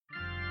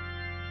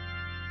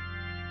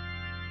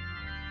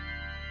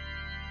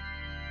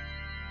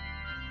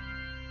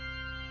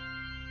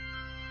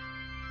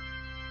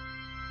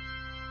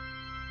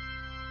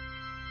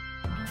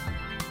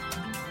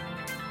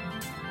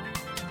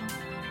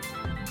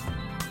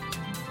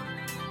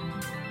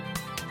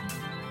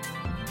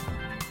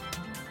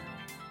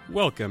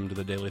Welcome to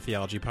the Daily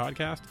Theology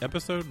Podcast,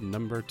 episode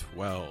number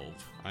 12.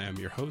 I am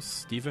your host,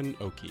 Stephen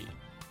Oakey.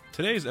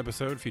 Today's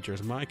episode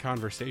features my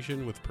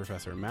conversation with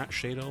Professor Matt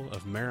Shadle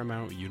of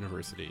Marymount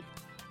University.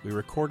 We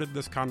recorded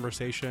this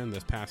conversation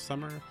this past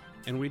summer,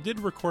 and we did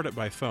record it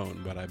by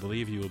phone, but I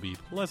believe you will be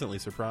pleasantly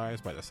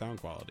surprised by the sound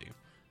quality.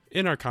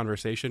 In our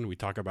conversation, we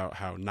talk about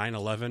how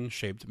 9/11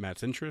 shaped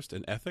Matt's interest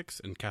in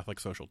ethics and Catholic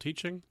social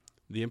teaching,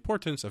 the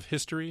importance of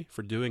history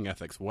for doing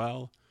ethics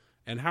well,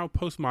 and how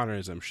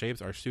postmodernism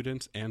shapes our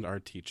students and our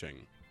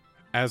teaching.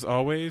 As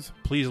always,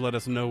 please let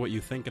us know what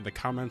you think in the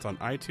comments on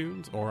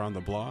iTunes or on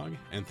the blog,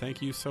 and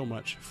thank you so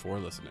much for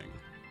listening.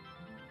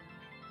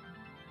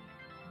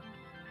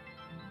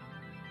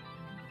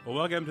 Well,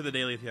 welcome to the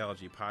Daily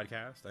Theology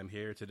Podcast. I'm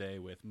here today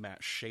with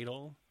Matt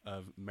Shadle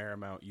of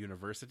Marymount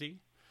University,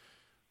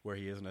 where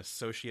he is an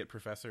associate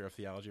professor of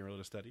theology and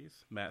religious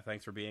studies. Matt,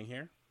 thanks for being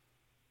here.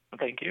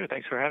 Thank you.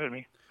 Thanks for having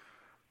me.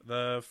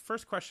 The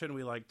first question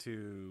we like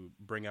to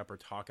bring up or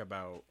talk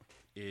about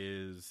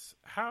is,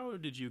 how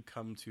did you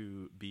come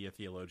to be a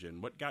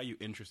theologian? What got you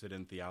interested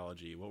in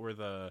theology? What were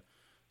the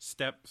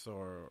steps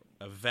or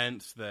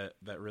events that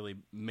really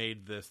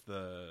made this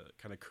the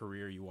kind of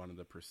career you wanted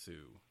to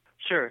pursue?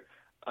 Sure.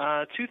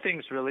 Two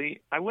things,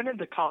 really. I went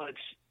into college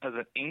as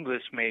an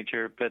English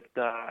major, but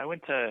I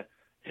went to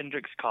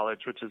Hendrix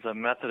College, which is a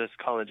Methodist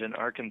college in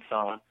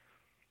Arkansas.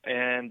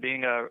 And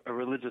being a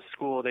religious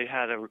school, they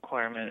had a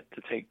requirement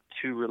to take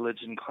 2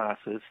 religion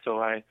classes.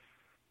 So I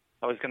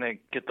was going to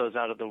get those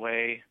out of the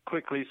way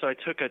quickly. So I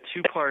took a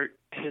 2-part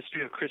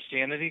history of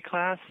Christianity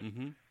class.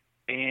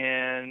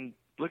 And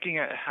looking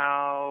at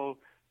how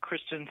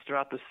Christians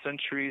throughout the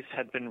centuries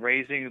had been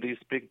raising these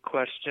big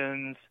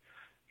questions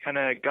kind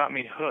of got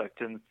me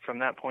hooked. And from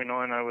that point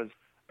on, I was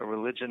a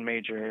religion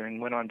major and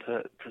went on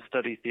to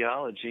study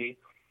theology.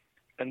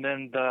 And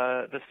then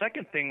the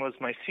second thing was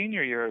my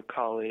senior year of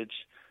college.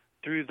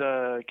 Through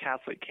the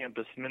Catholic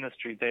campus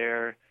ministry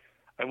there,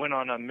 I went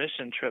on a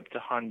mission trip to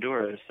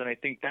Honduras, and I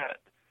think that,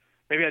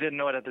 maybe I didn't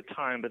know it at the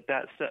time, but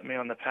that set me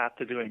on the path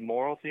to doing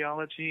moral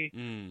theology,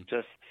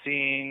 just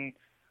seeing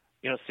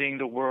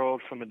the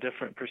world from a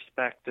different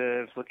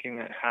perspective, looking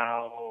at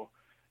how,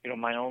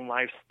 my own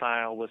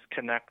lifestyle was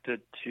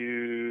connected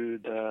to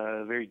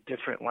the very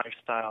different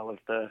lifestyle of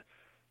the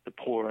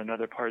poor in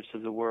other parts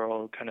of the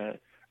world, kind of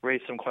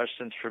raised some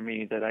questions for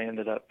me that I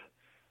ended up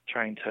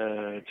trying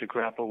to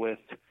grapple with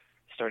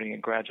starting in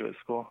graduate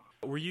school.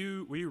 Were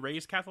you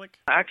raised Catholic?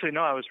 Actually,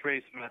 no, I was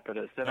raised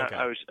Methodist, and okay.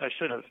 I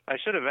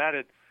should have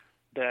added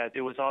that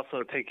it was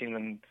also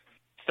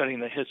studying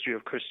the history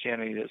of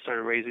Christianity that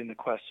started raising the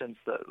questions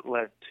that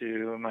led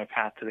to my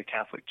path to the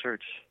Catholic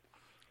Church.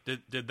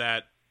 Did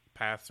that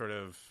path sort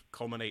of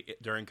culminate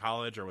during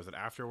college, or was it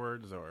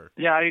afterwards? Or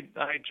yeah, I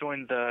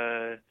joined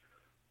the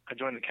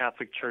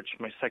Catholic Church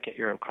my second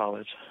year of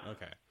college.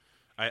 Okay,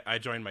 I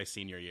joined my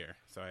senior year,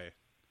 so I.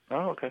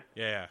 Oh, okay.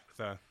 Yeah.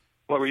 So.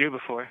 What were you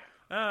before?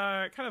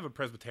 Kind of a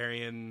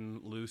Presbyterian,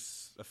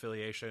 loose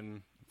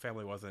affiliation.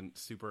 Family wasn't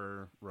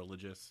super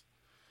religious,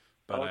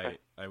 but okay.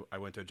 I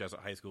went to a Jesuit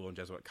high school and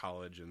Jesuit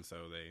college, and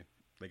so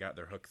they got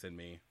their hooks in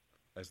me,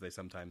 as they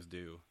sometimes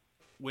do.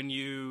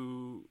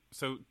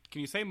 So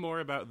can you say more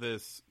about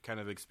this kind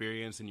of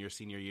experience in your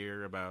senior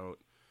year, about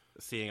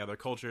seeing other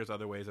cultures,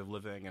 other ways of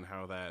living, and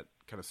how that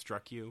kind of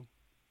struck you?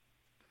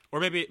 Or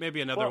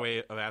maybe another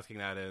way of asking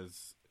that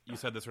is, you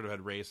said this sort of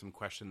had raised some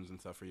questions and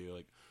stuff for you,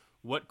 like,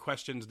 what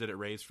questions did it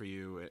raise for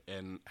you,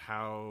 and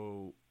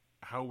how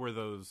were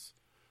those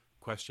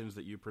questions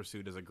that you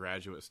pursued as a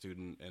graduate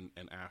student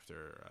and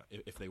after,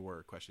 if they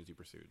were questions you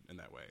pursued in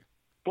that way?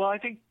 Well, I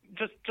think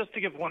just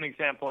to give one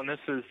example, and this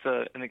is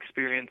an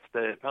experience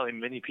that probably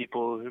many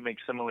people who make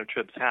similar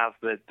trips have,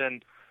 but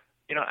then,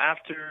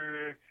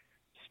 after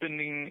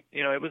spending,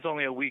 it was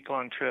only a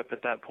week-long trip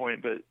at that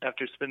point, but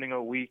after spending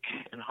a week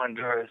in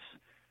Honduras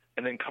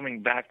and then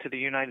coming back to the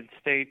United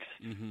States,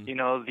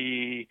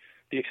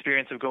 the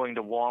experience of going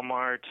to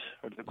Walmart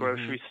or the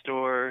grocery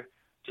store,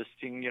 just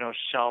seeing,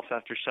 shelf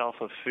after shelf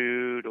of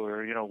food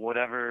or,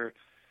 whatever,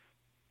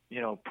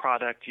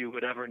 product you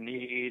would ever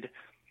need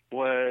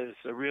was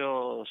a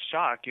real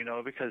shock,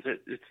 because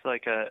it's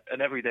like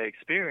an everyday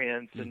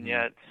experience. And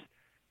yet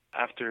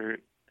after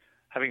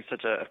having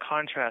such a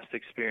contrast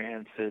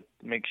experience, it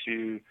makes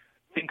you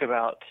think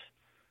about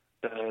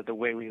the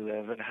way we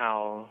live and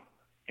how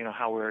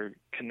we're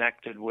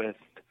connected with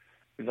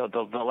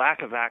the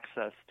lack of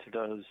access to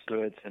those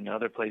goods in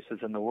other places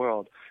in the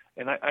world.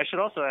 And I should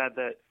also add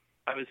that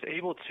I was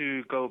able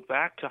to go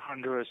back to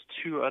Honduras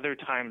 2 other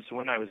times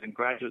when I was in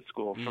graduate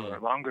school for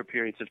longer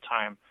periods of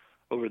time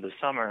over the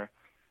summer.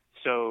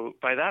 So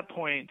by that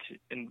point,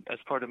 as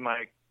part of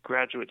my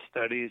graduate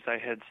studies, I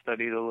had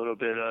studied a little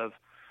bit of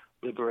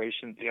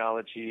liberation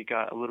theology,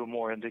 got a little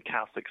more into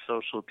Catholic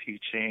social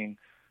teaching.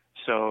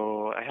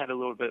 So I had a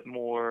little bit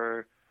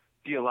more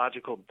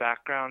theological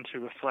background to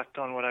reflect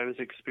on what I was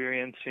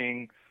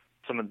experiencing,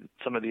 some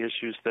of the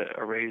issues that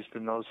are raised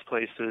in those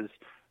places.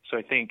 So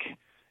I think,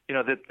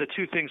 the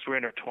 2 things were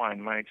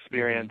intertwined, my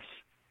experience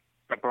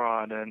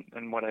abroad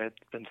and what I had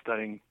been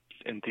studying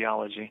in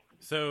theology.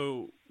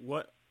 So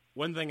what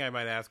one thing I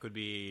might ask would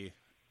be,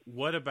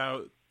 what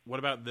about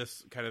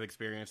this kind of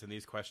experience and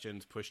these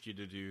questions pushed you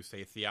to do,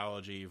 say,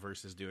 theology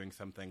versus doing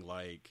something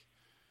like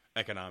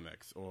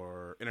economics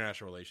or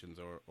international relations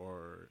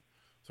or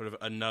sort of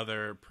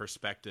another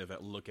perspective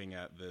at looking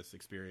at this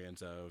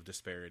experience of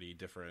disparity,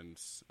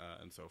 difference,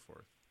 and so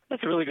forth?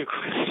 That's a really good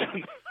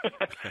question.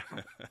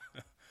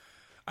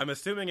 I'm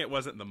assuming it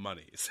wasn't the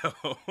money, so.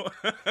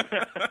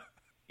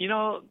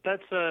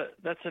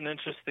 That's an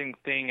interesting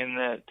thing in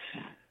that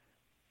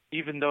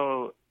even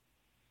though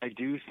I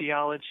do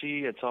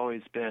theology, it's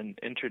always been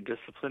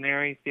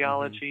interdisciplinary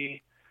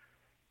theology.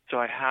 So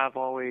I have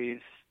always,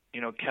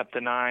 kept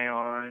an eye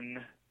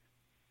on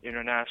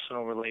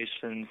international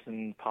relations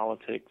and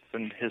politics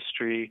and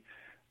history.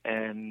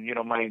 And,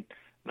 my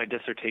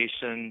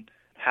dissertation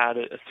had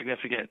a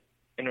significant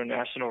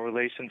international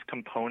relations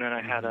component.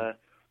 I had a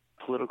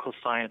political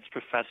science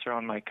professor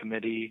on my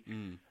committee.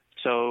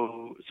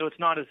 So it's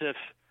not as if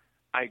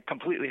I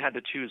completely had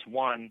to choose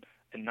one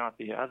and not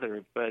the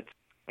other. But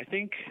I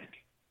think,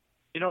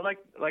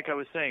 like I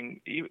was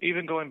saying,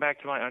 even going back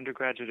to my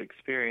undergraduate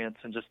experience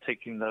and just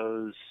taking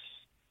those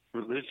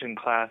religion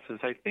classes,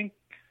 I think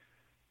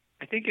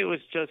it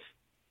was just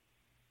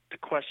the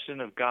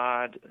question of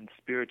God and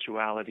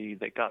spirituality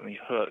that got me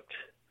hooked,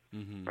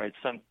 right?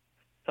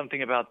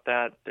 Something about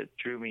that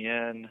drew me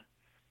in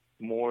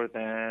more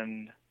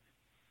than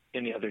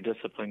any other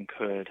discipline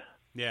could.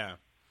 Yeah.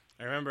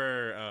 I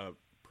remember a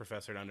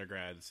professor in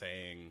undergrad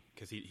saying,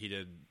 because he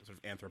did sort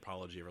of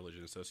anthropology of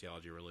religion,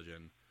 sociology of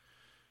religion,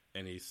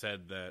 and he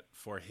said that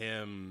for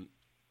him,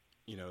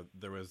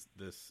 there was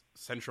this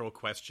central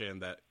question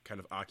that kind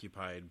of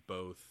occupied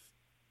both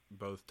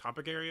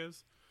topic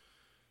areas.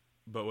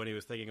 But when he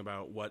was thinking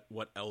about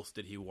what else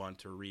did he want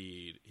to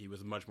read, he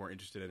was much more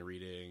interested in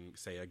reading,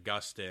 say,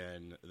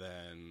 Augustine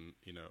than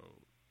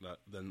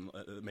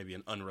maybe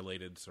an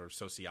unrelated sort of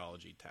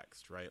sociology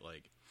text, right?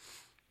 Like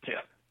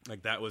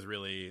that was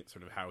really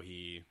sort of how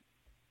he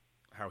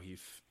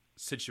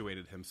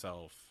situated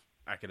himself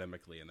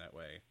academically in that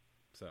way.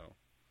 So,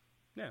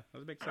 yeah,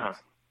 that makes sense.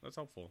 That's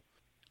helpful.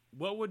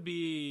 What would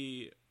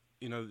be,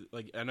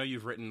 I know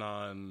you've written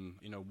on,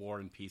 war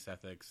and peace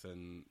ethics,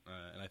 and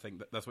I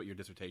think that's what your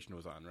dissertation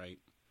was on, right?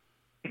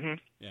 Mm-hmm.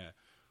 Yeah.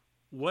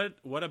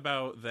 What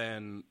about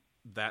then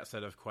that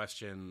set of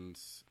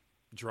questions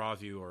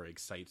draws you or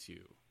excites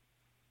you?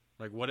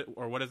 Like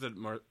what is it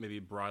more, maybe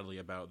broadly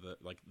about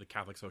the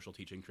Catholic social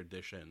teaching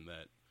tradition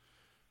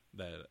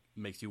that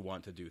makes you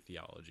want to do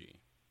theology?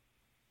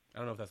 I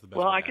don't know if that's the best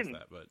way to ask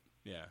that, but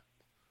yeah.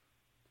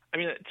 I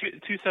mean,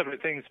 two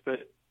separate things,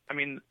 but I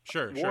mean,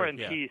 war and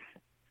peace.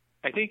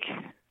 I think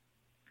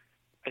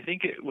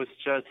it was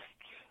just,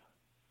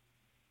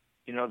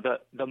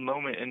 the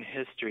moment in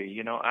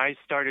history. I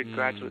started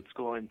graduate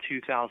school in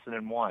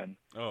 2001.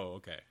 Oh,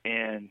 okay.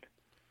 And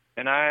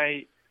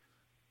I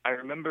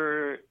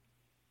remember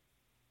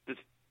this.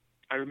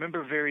 I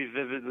remember very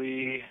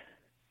vividly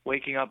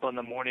waking up on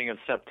the morning of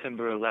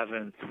September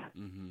 11th,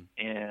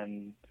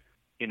 and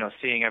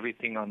seeing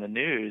everything on the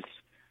news.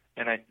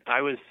 And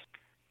I was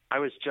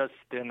just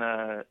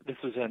this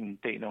was in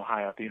Dayton,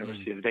 Ohio, at the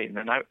University of Dayton,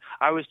 and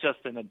I was just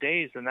in a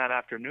daze. And that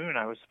afternoon,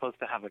 I was supposed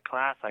to have a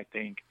class, I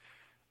think,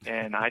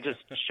 and I just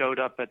showed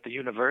up at the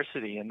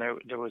university, and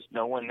there was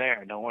no one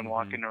there, no one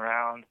walking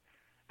around.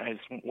 I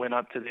just went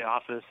up to the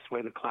office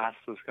where the class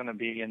was going to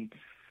be, and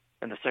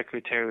the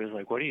secretary was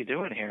like, "What are you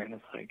doing here?" And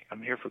it's like,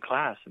 "I'm here for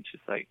class." And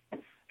she's like,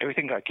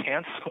 "Everything got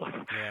canceled."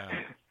 Yeah.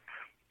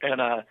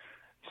 And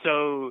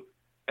so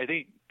I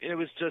think it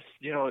was just,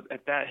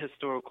 at that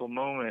historical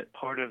moment,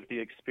 part of the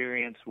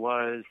experience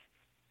was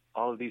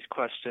all of these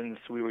questions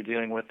we were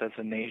dealing with as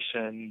a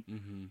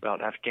nation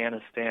about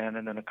Afghanistan,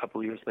 and then a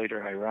couple of years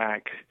later,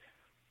 Iraq.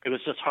 It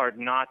was just hard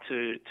not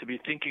to be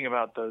thinking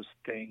about those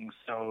things.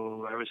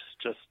 So I was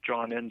just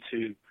drawn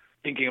into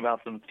thinking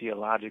about them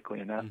theologically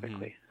and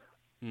ethically.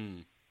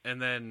 And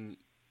then,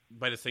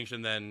 by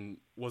distinction, then,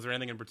 was there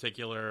anything in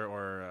particular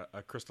or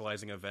a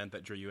crystallizing event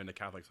that drew you into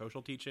Catholic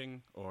social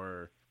teaching,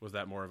 or was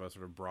that more of a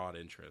sort of broad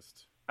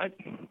interest? I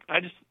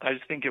just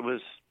think it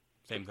was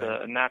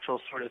a natural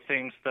sort of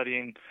thing,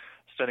 studying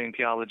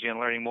theology and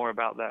learning more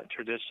about that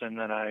tradition,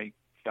 that I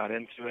got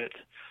into it.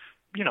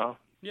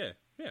 Yeah.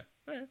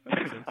 All right, that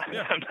makes sense.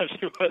 Yeah. I'm not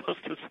sure what else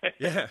to say.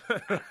 Yeah.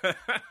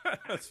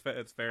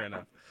 That's fair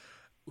enough.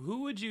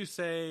 Who would you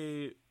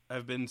say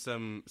have been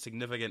some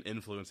significant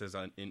influences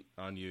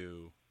on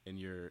you in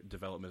your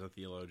development as a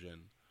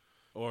theologian?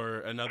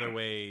 Or another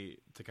way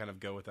to kind of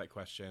go with that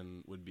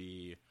question would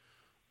be,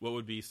 what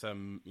would be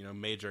some,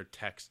 major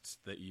texts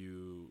that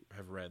you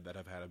have read that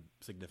have had a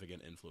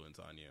significant influence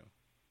on you?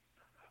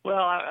 Well,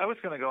 I was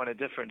going to go in a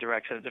different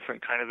direction, a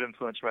different kind of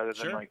influence rather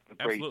than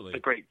the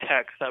great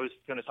text. I was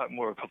going to talk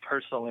more of a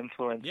personal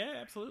influence. Yeah,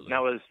 absolutely. And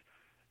that was,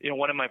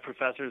 one of my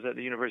professors at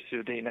the University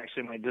of Dayton,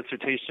 actually my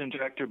dissertation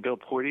director, Bill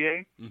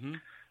Portier,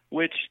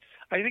 which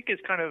I think is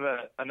kind of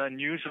an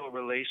unusual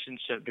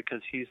relationship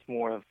because he's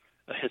more of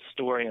a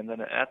historian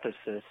than an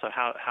ethicist. So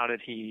how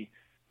did we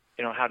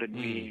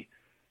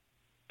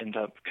end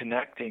up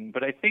connecting?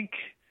 But I think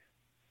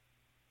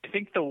I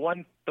think the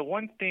one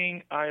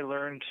thing I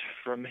learned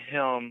from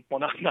him, well,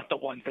 not the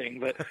one thing,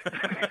 but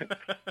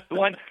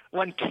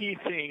one key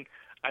thing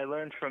I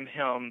learned from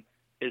him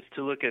is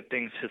to look at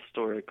things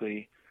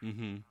historically.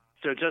 Mm-hmm.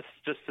 So just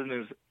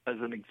as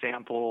an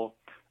example,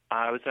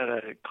 I was at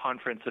a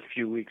conference a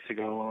few weeks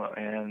ago,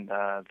 and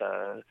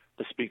the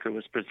speaker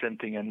was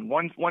presenting, and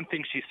one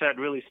thing she said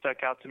really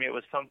stuck out to me. It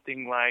was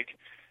something like,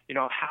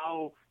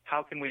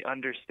 how can we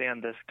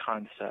understand this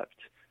concept?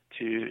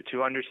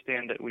 To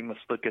understand that we must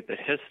look at the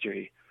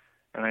history.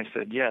 And I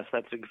said, yes,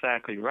 that's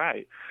exactly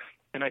right.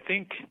 And I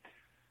think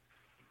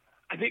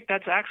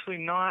that's actually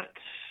not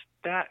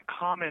that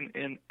common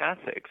in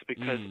ethics,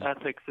 because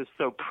ethics is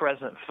so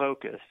present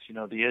focused,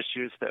 the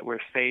issues that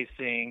we're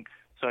facing.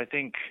 So I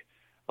think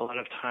a lot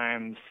of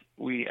times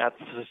we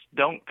ethicists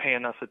don't pay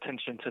enough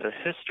attention to the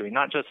history,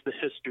 not just the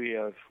history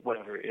of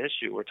whatever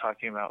issue we're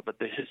talking about, but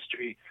the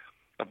history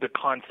of the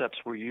concepts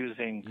we're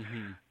using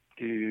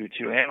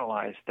to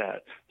analyze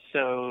that.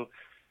 So,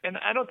 and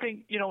I don't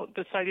think,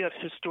 this idea of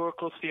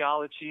historical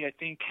theology, I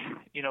think,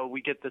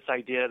 we get this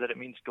idea that it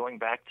means going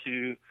back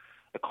to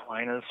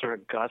Aquinas or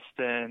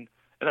Augustine,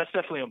 and that's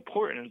definitely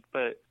important,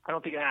 but I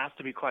don't think it has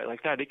to be quite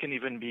like that. It can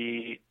even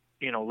be,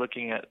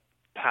 looking at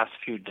past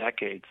few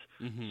decades.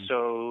 Mm-hmm.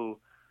 So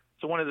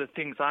one of the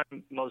things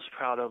I'm most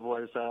proud of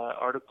was an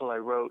article I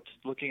wrote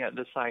looking at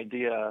this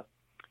idea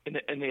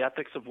in the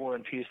Ethics of War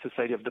and Peace, this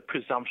idea of the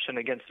presumption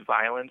against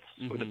violence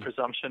or the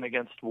presumption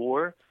against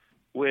war,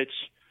 which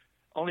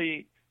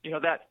only,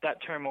 that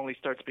term only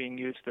starts being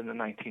used in the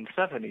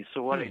 1970s.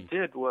 So what I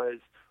did was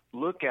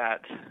look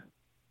at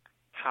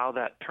how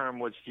that term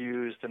was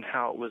used and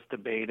how it was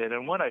debated.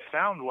 And what I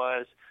found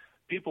was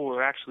people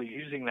were actually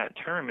using that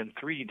term in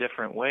 3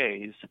 different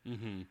ways,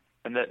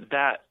 and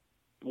that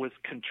was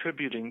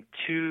contributing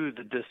to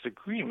the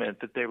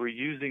disagreement, that they were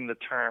using the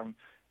term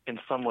in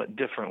somewhat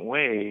different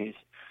ways.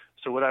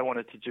 So what I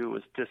wanted to do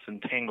was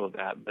disentangle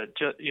that. But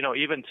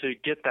even to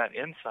get that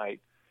insight,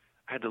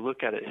 I had to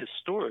look at it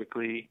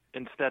historically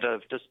instead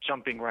of just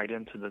jumping right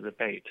into the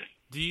debate.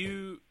 Do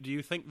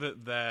you think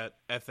that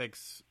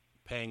ethics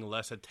paying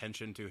less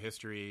attention to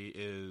history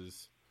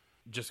is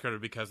just kind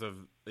of because of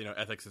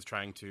ethics is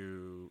trying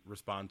to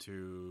respond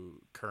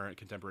to current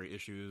contemporary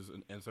issues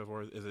and so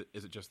forth? Is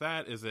it just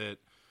that? Is it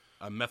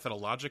a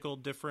methodological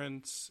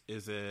difference?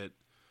 Is it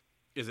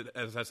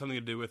has that something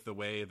to do with the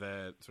way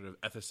that sort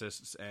of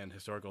ethicists and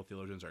historical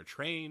theologians are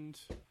trained?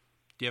 Do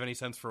you have any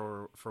sense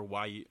for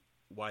why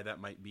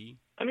that might be?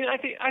 I mean,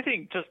 I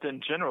think just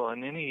in general,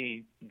 in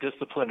any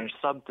discipline or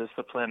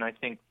sub-discipline, I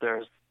think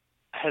there's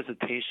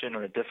hesitation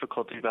or a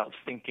difficulty about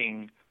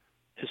thinking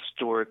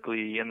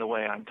historically in the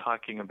way I'm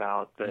talking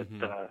about, that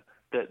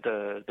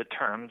the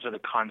terms or the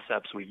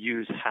concepts we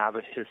use have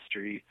a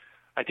history.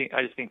 I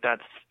just think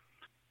that's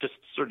just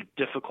sort of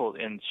difficult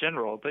in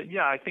general. But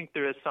yeah, I think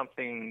there is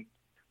something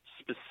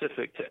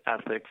specific to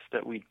ethics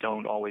that we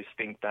don't always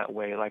think that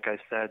way. Like I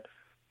said,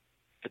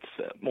 it's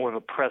more of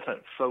a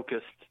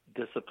present-focused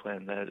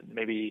discipline, that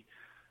maybe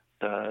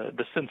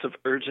the sense of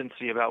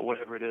urgency about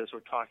whatever it is we're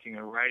talking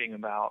or writing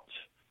about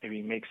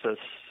maybe makes us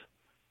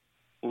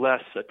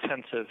less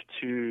attentive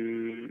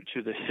to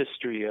the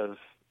history of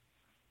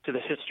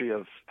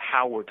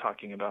how we're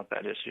talking about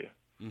that issue.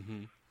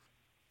 Mm-hmm.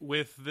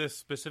 With this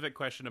specific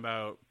question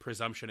about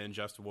presumption in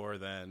just war,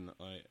 then,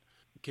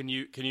 can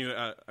you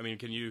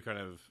kind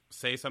of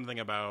say something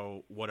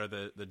about what are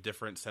the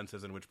different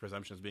senses in which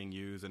presumption is being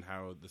used, and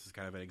how this is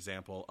kind of an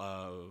example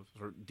of,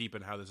 or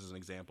deepen how this is an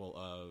example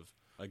of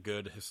a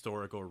good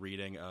historical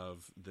reading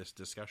of this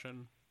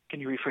discussion? Can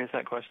you rephrase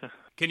that question?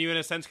 Can you, in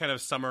a sense, kind of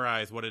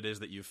summarize what it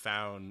is that you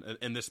found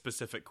in this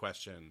specific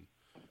question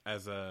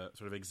as a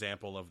sort of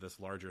example of this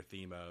larger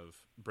theme of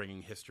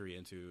bringing history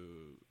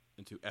into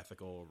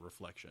ethical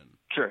reflection?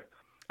 Sure.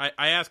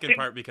 I ask in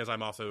part because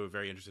I'm also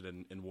very interested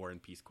in war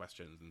and peace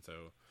questions, and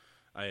so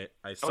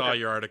I saw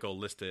your article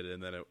listed,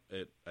 and then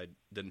I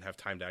didn't have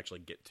time to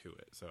actually get to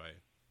it. So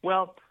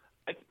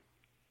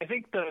I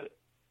think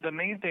the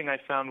main thing I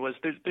found was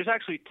there's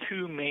actually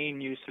 2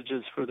 main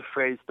usages for the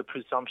phrase the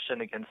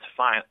presumption against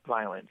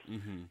violence.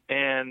 Mm-hmm.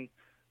 And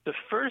the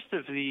first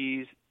of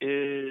these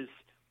is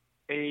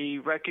a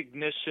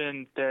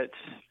recognition that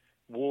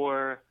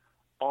war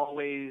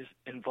always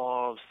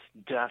involves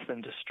death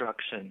and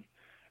destruction,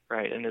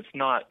 right? And it's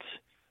not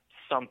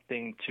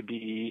something to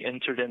be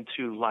entered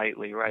into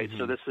lightly, right? Mm-hmm.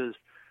 So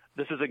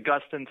this is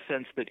Augustine's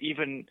sense that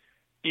even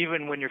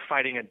when you're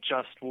fighting a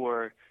just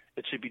war,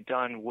 it should be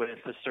done with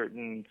a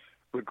certain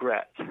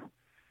regret,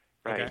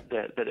 right?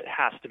 Okay. That it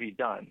has to be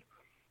done.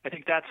 I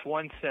think that's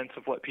one sense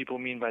of what people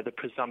mean by the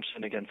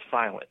presumption against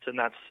violence, and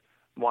that's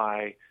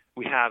why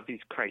we have these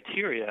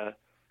criteria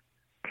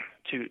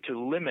to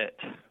limit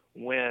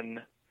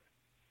when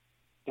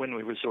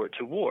we resort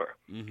to war.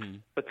 Mm-hmm.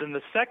 But then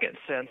the second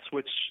sense,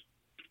 which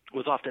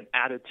was often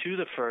added to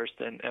the first,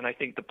 and I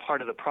think the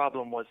part of the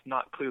problem was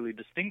not clearly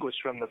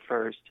distinguished from the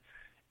first,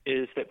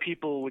 is that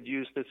people would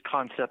use this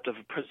concept of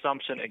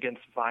presumption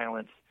against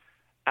violence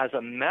as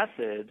a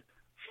method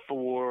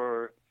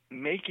for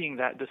making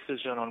that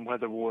decision on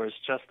whether war is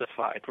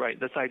justified, right?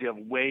 This idea of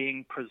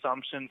weighing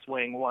presumptions,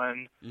 weighing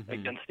one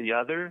against the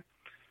other.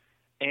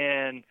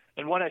 And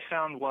what I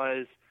found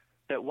was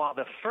that while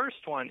the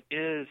first one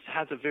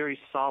has a very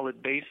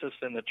solid basis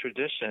in the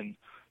tradition,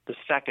 the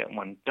second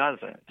one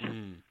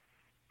doesn't.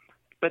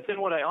 But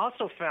then what I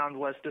also found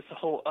was this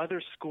whole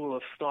other school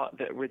of thought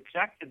that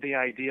rejected the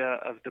idea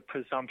of the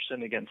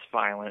presumption against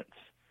violence.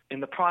 In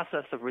the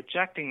process of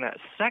rejecting that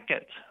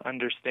second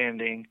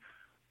understanding,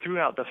 threw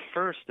out the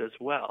first as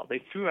well.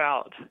 They threw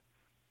out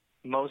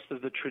most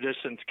of the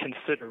tradition's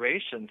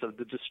considerations of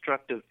the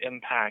destructive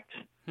impact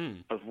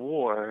of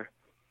war,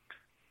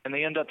 and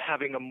they end up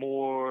having a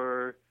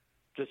more,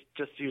 just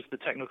to use the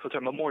technical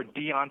term, a more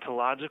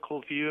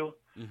deontological view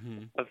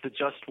of the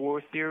just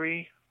war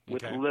theory,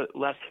 with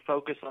less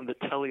focus on the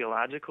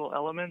teleological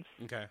elements.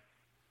 Okay.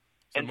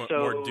 So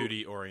more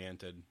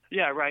duty-oriented.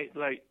 Yeah, right.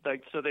 Like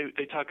so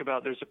they talk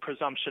about there's a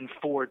presumption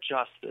for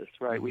justice,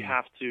 right? We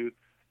have to,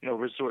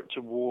 resort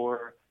to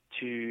war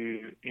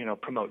to,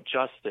 promote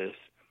justice.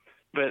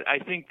 But I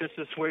think this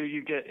is where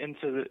you get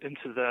into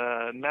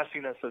the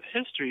messiness of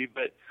history,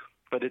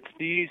 but it's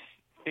these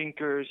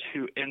thinkers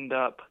who end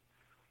up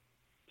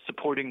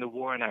supporting the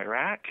war in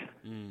Iraq.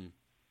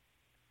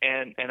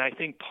 And I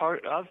think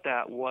part of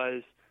that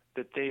was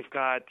that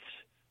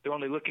they're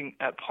only looking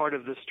at part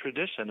of this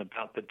tradition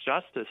about the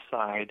justice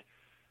side,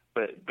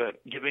 but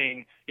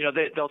giving,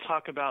 they'll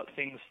talk about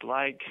things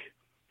like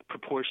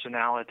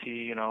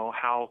proportionality,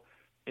 how,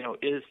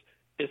 is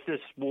this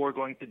war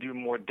going to do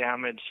more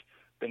damage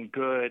than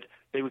good?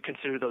 They would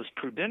consider those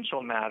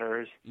prudential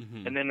matters,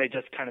 and then they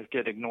just kind of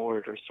get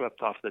ignored or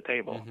swept off the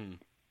table.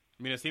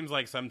 I mean, it seems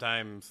like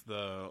sometimes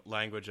the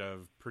language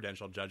of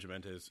prudential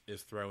judgment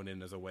is thrown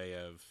in as a way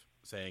of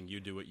saying you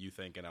do what you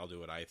think and I'll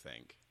do what I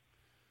think.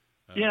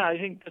 Yeah, I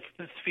think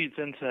this feeds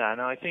into that.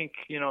 Now, I think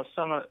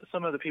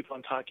some of the people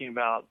I'm talking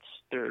about,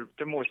 they're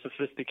more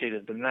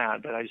sophisticated than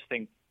that. But I just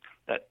think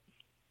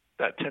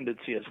that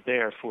tendency is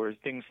there for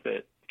things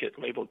that get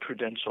labeled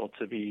prudential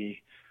to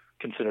be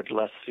considered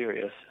less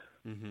serious.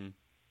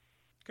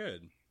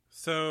 Good.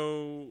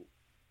 So,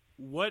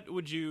 what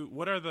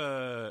are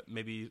the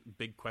maybe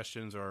big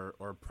questions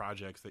or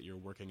projects that you're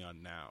working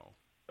on now?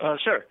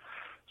 Sure.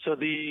 So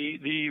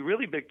the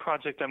really big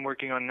project I'm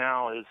working on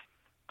now is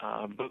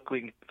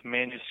book-length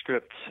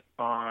manuscript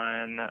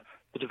on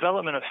the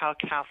development of how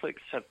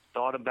Catholics have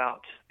thought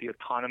about the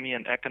economy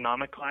and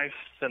economic life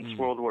since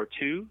World War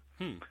II.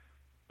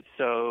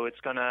 So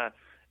it's gonna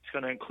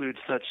include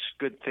such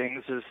good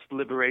things as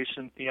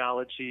liberation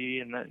theology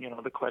and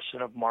the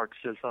question of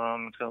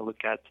Marxism. It's gonna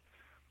look at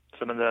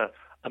some of the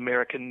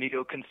American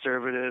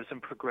neoconservatives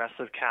and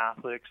progressive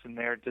Catholics and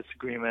their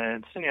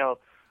disagreements, and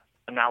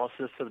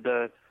analysis of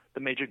the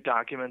major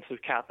documents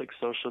of Catholic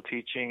social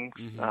teaching.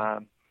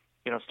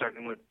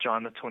 Starting with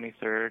John the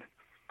 23rd.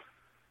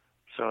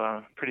 So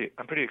I'm pretty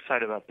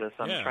excited about this.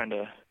 I'm trying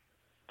to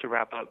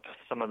wrap up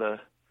some of the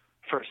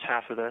first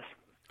half of this.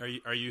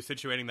 Are you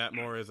situating that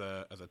more as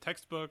a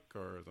textbook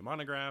or as a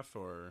monograph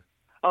or?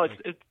 Oh,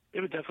 it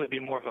would definitely be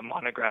more of a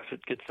monograph.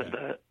 It gets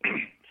into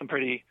some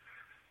pretty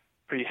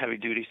heavy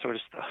duty sort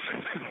of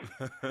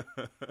stuff.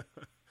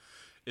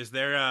 Is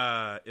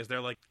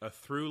there like a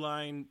through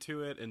line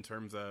to it in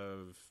terms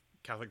of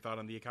Catholic thought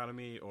on the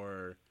economy,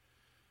 or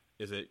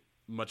is it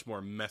much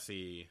more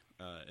messy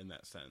in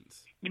that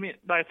sense? You mean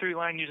by through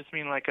line? You just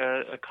mean like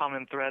a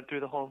common thread through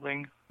the whole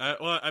thing?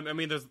 Well, I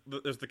mean, there's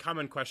the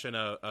common question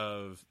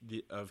of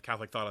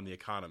Catholic thought on the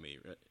economy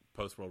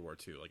post World War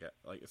II.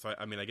 So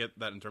I mean, I get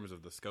that in terms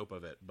of the scope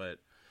of it, but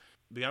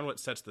beyond what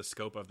sets the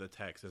scope of the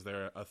text, is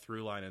there a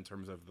through line in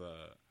terms of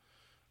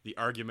the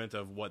argument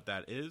of what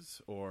that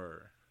is,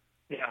 or?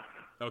 Yeah.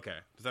 Okay.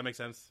 Does that make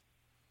sense?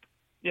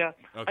 Yeah.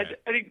 Okay.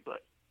 I think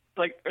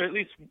or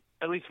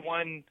at least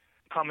one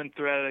common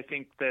thread I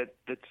think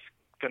that's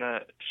going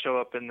to show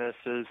up in this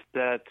is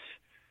that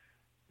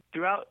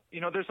throughout,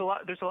 there's a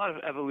lot of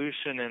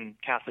evolution in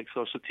Catholic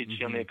social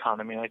teaching on the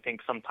economy. And I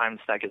think sometimes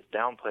that gets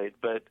downplayed,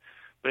 but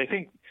I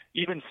think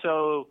even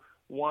so,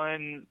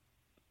 one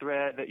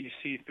thread that you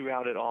see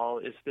throughout it all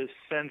is this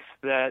sense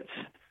that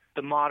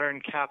the modern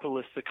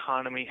capitalist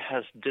economy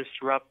has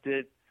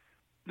disrupted.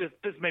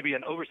 This may be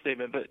an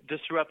overstatement, but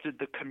disrupted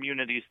the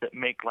communities that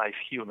make life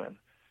human,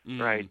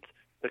 right?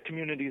 The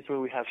communities where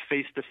we have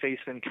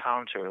face-to-face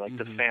encounter, like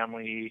the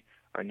family,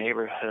 our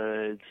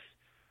neighborhoods,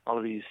 all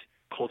of these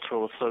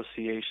cultural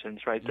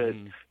associations, right?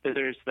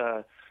 There's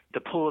the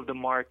pull of the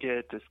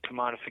market, this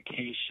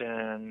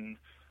commodification,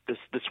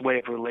 this way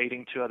of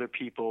relating to other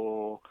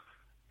people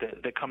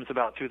that comes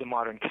about through the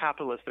modern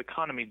capitalist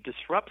economy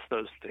disrupts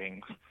those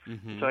things.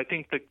 So I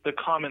think the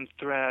common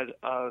thread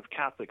of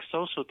Catholic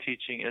social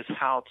teaching is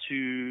how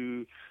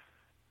to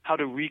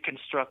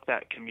reconstruct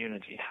that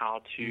community,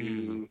 how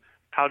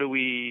do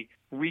we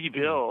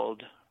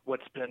rebuild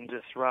what's been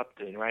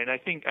disrupted, right? And I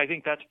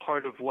think that's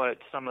part of what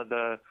some of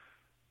the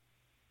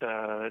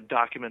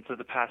documents of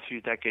the past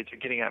few decades are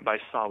getting at by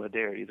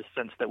solidarity, the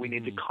sense that we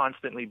need to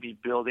constantly be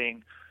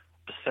building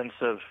a sense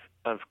of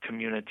of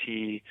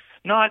community,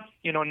 not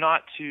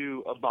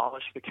to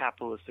abolish the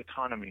capitalist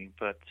economy,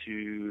 but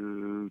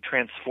to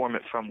transform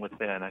it from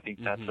within. I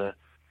think that's a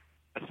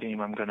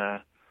theme I'm going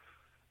to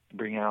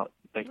bring out,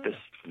 like this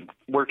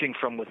working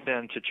from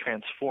within to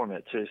transform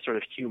it, to sort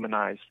of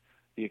humanize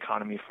the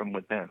economy from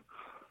within.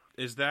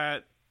 Is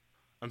that,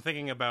 I'm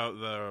thinking about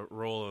the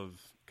role of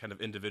kind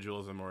of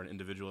individualism or an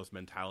individualist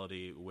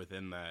mentality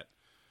within that,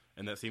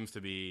 and that seems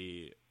to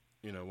be,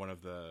 one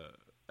of the,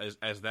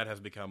 as that has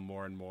become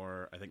more and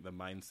more, I think the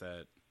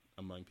mindset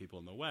among people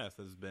in the West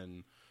has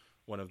been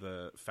one of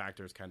the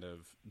factors kind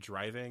of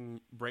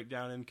driving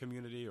breakdown in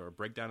community or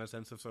breakdown a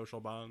sense of social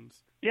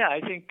bonds. Yeah, I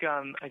think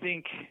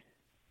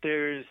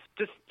there's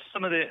just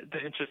some of the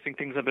interesting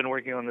things I've been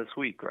working on this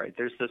week, right?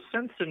 There's the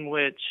sense in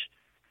which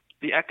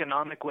the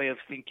economic way of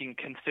thinking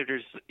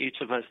considers each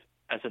of us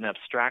as an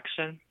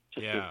abstraction,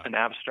 just as an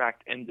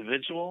abstract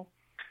individual.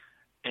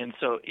 And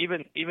so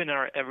even in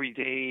our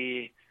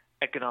everyday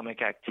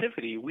economic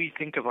activity, we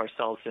think of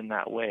ourselves in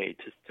that way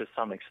to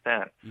some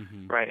extent,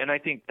 right? And I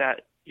think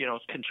that,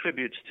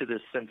 contributes to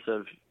this sense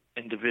of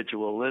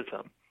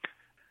individualism.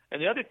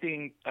 And the other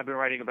thing I've been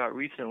writing about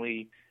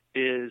recently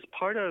is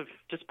part of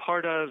just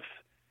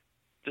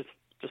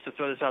to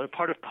throw this out,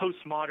 part of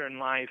postmodern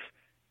life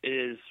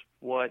is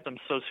what some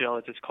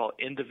sociologists call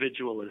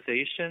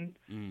individualization,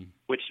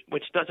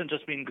 which doesn't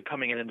just mean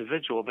becoming an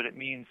individual, but it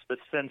means the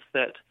sense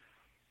that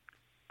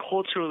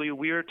culturally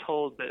we are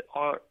told that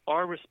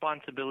our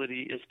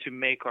responsibility is to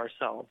make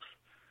ourselves,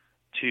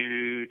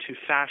 to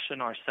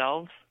fashion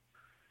ourselves,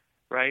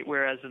 right?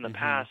 Whereas in the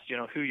past,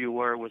 who you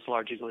were was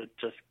largely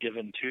just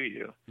given to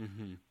you,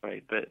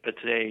 right? But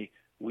today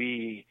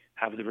we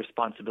have the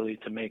responsibility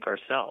to make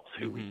ourselves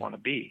who we want to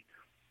be,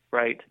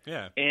 right?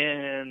 Yeah.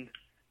 And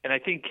I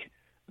think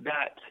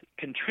that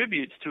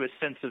contributes to a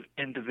sense of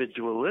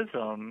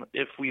individualism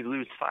if we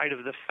lose sight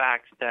of the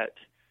fact that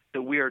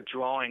we are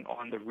drawing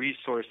on the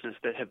resources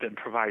that have been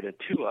provided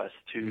to us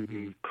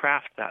to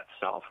craft that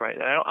self,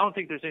 right? I don't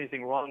think there's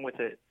anything wrong with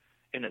it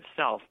in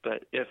itself,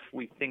 but if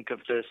we think of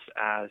this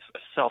as a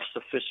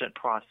self-sufficient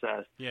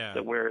process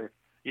that we're,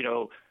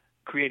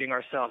 creating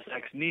ourselves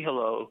ex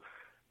nihilo,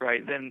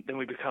 right, then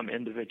we become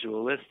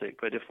individualistic.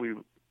 But if we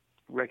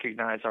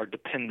recognize our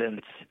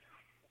dependence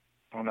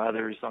on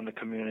others, on the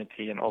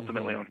community, and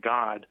ultimately on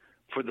God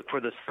for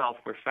the self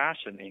we're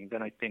fashioning,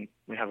 then I think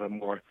we have a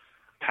more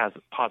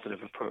positive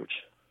approach.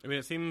 I mean,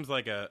 it seems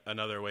like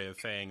another way of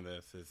saying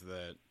this is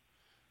that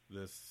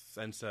this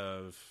sense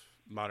of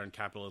modern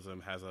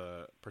capitalism has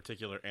a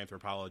particular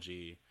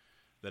anthropology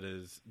that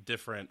is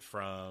different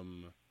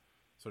from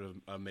sort of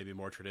a maybe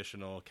more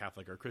traditional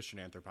Catholic or Christian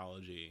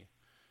anthropology,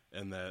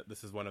 and that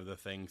this is one of the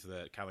things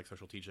that Catholic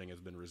social teaching has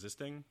been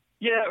resisting.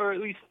 Yeah, or at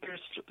least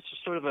there's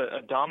sort of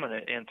a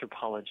dominant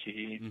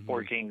anthropology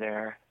working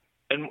there.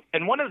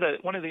 And one of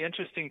the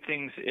interesting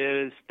things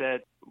is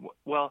that,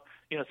 well,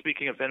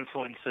 speaking of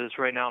influences,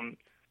 right now I'm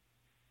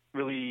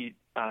really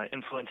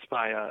influenced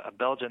by a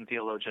Belgian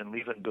theologian,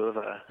 Lieven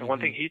Beuve. And one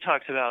thing he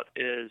talks about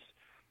is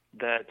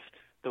that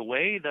the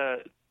way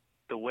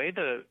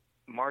the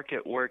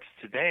market works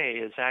today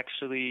is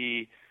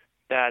actually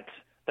that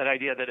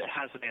idea that it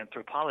has an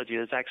anthropology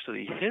is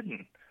actually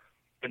hidden,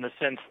 in the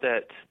sense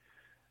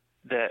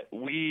that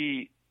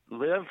we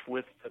live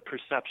with the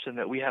perception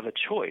that we have a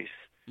choice,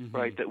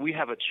 right? That we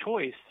have a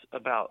choice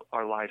about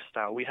our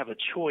lifestyle. We have a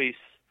choice,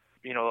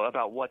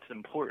 about what's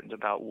important,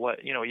 about what,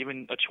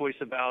 even a choice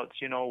about,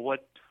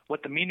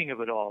 what the meaning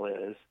of it all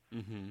is.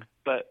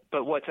 But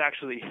what's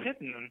actually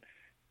hidden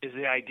is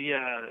the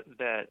idea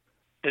that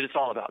it's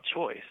all about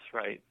choice,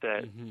 right?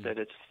 That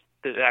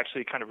it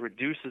actually kind of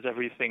reduces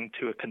everything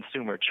to a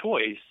consumer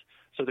choice.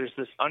 So there's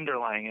this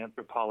underlying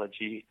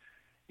anthropology,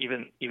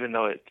 even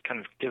though it kind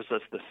of gives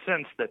us the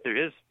sense that there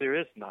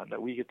is none,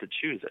 that we get to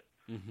choose it.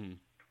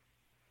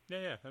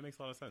 Yeah, that makes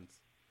a lot of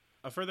sense.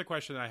 A further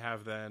question I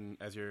have then,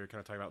 as you're kind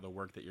of talking about the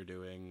work that you're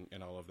doing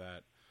and all of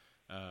that,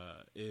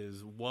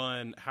 is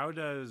one, how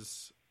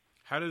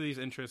do these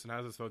interests and how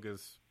does this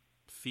focus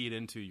feed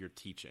into your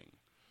teaching,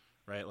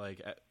 right?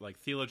 Like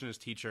theologian as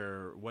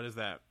teacher, what does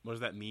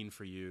that mean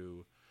for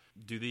you?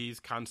 Do these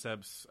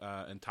concepts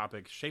and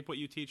topics shape what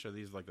you teach? Are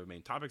these like the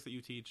main topics that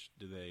you teach?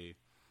 Do they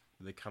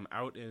come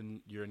out in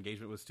your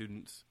engagement with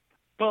students?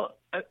 Well,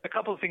 a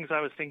couple of things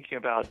I was thinking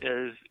about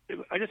is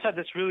I just had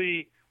this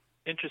really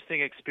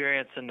interesting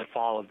experience in the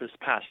fall of this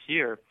past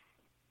year.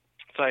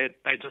 So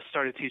I just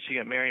started teaching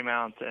at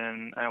Marymount,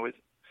 and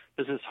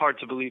this is hard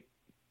to believe,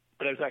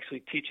 but I was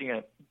actually teaching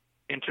an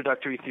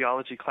introductory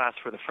theology class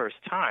for the first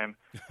time.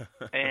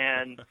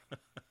 And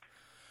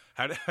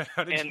how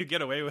did you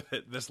get away with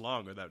it this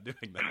long without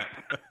doing that?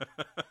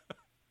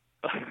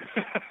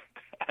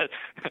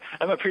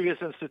 At my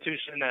previous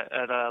institution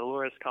at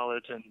Loras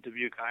College in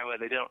Dubuque, Iowa,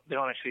 they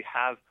don't actually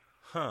have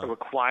a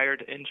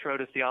required intro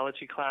to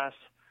theology class.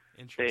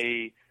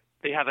 They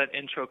have an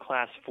intro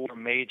class for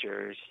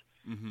majors,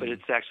 but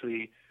it's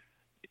actually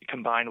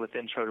combined with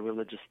intro to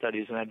religious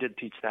studies, and I did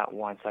teach that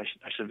once. I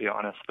should be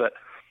honest, but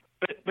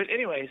but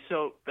anyway,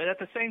 but at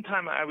the same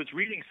time, I was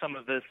reading some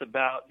of this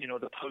about,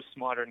 the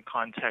postmodern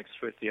context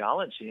for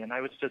theology, and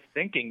I was just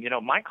thinking,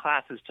 my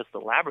class is just a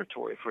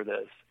laboratory for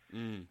this,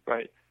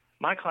 right?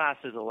 My class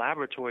is a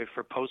laboratory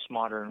for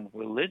postmodern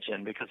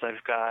religion because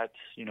I've got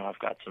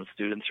some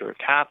students who are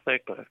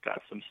Catholic, but I've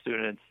got some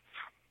students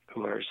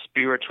who are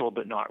spiritual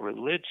but not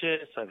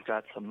religious. I've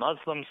got some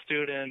Muslim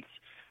students,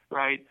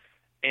 right?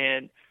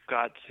 And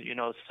got,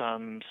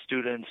 some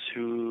students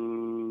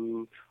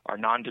who are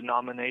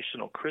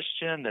non-denominational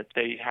Christian, that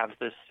they have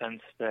this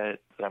sense that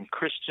I'm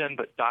Christian,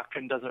 but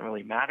doctrine doesn't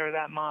really matter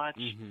that much,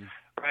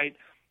 right?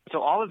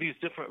 So all of these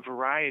different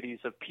varieties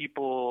of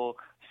people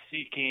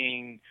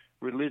seeking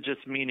religious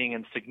meaning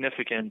and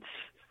significance,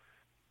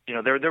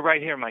 they're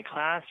right here in my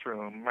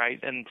classroom, right?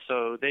 And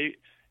so they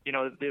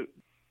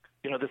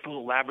this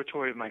little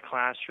laboratory of my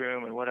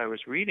classroom and what I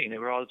was reading, they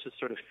were all just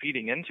sort of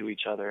feeding into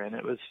each other, and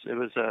it was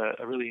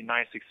a really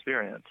nice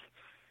experience.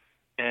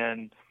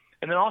 And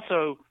then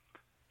also,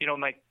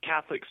 my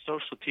Catholic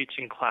social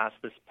teaching class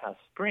this past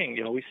spring,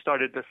 we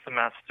started this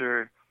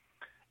semester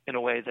in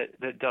a way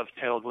that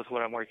dovetailed with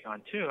what I'm working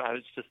on too. I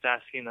was just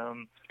asking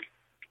them,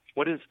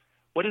 what does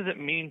it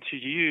mean to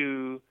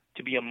you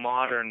to be a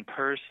modern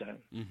person,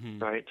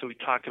 right? So we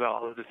talked about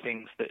all of the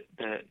things that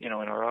in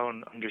our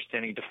own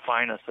understanding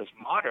define us as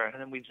modern,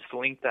 and then we just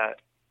linked that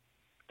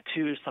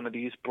to some of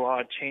these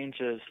broad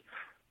changes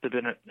that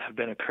have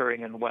been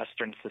occurring in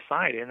Western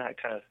society, and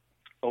that kind of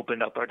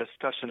opened up our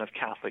discussion of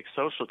Catholic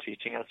social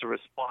teaching as a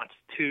response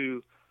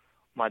to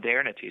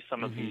modernity,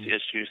 some of these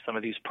issues, some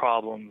of these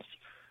problems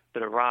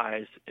that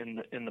arise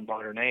in the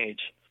modern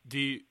age.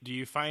 Do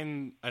you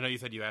find, I know you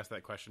said you asked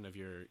that question of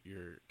your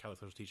Catholic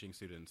social teaching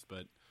students,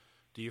 but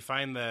do you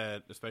find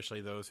that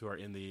especially those who are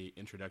in the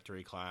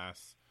introductory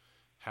class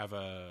have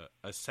a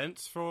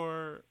sense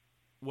for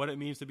what it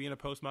means to be in a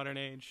postmodern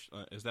age?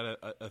 Is that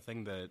a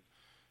thing that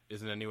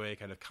is in any way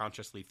kind of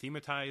consciously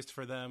thematized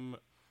for them,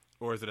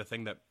 or is it a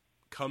thing that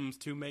comes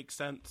to make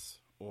sense,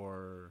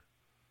 or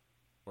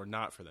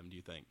not for them, do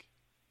you think?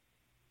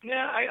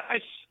 Yeah,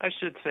 I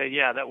should say,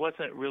 that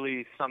wasn't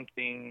really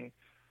something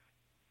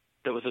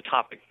that was a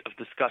topic of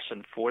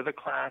discussion for the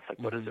class. Like,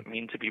 what does it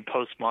mean to be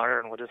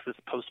postmodern? What is this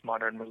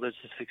postmodern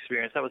religious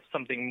experience? That was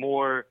something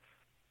more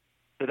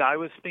that I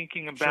was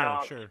thinking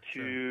about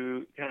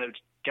to kind of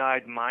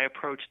guide my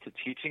approach to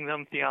teaching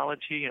them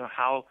theology.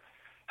 How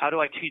do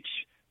I teach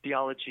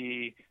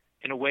theology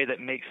in a way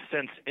that makes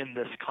sense in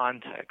this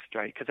context,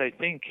 right? Because I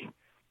think,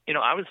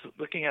 I was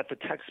looking at the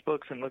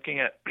textbooks and looking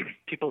at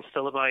people's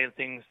syllabi and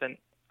things, and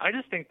I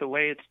just think the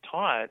way it's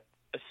taught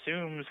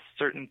assumes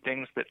certain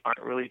things that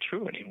aren't really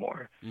true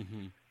anymore,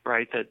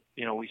 right? That,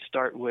 we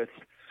start with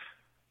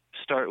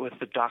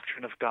the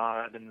doctrine of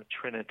God and the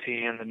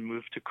Trinity and then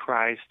move to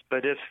Christ.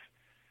 But if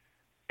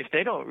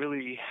they don't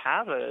really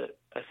have a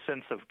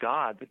sense of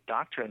God, the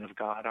doctrine of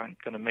God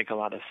aren't going to make a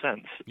lot of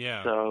sense.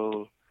 Yeah.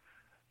 So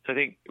I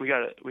think we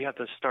have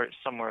to start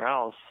somewhere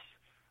else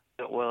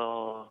that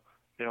will,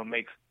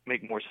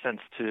 make more sense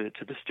to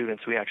the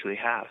students we actually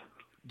have.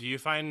 Do you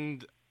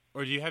find,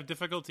 or do you have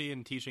difficulty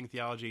in teaching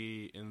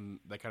theology in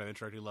that kind of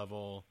introductory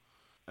level?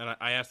 And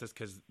I ask this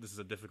because this is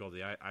a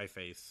difficulty I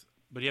face.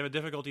 But do you have a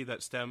difficulty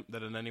that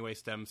in any way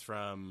stems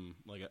from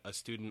like a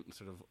student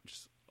sort of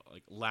just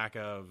like lack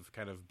of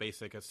kind of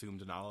basic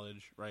assumed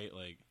knowledge, right?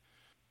 Like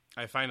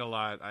I find a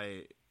lot.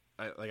 I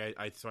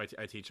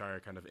teach our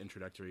kind of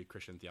introductory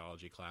Christian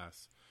theology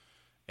class,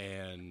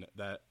 and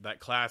that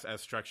class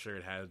as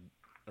structured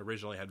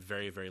originally had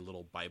very, very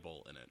little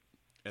Bible in it.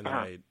 And then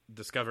I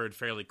discovered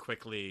fairly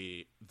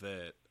quickly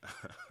that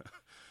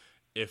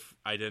if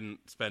I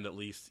didn't spend at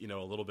least, a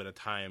little bit of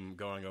time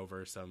going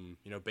over some,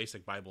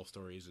 basic Bible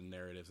stories and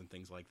narratives and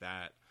things like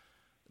that,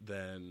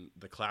 then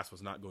the class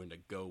was not going to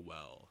go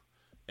well.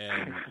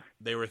 And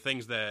they were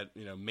things that,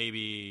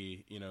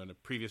 maybe, in a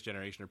previous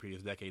generation or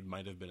previous decade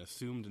might have been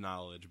assumed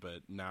knowledge, but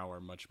now are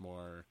much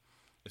more,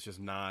 it's just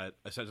not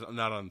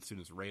on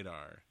students'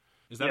 radar.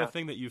 Is that a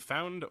thing that you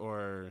found,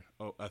 or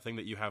a thing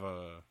that you have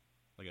a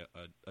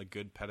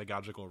good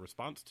pedagogical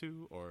response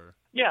to, or?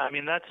 Yeah, I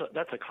mean, that's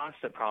a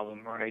constant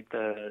problem, right?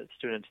 The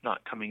students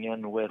not coming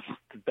in with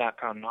the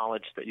background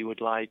knowledge that you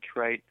would like,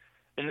 right?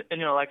 And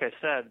like I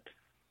said,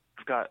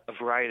 I've got a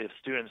variety of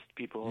students,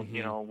 people,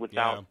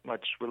 without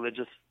much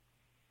religious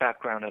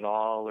background at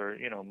all, or,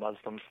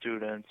 Muslim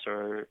students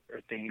or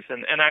things.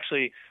 And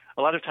actually,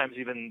 a lot of times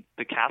even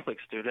the Catholic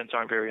students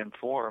aren't very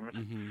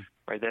informed,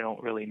 right? They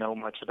don't really know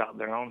much about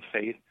their own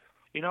faith.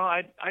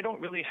 I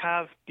don't really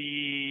have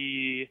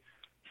the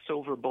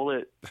silver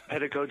bullet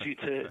pedagogy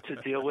to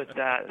deal with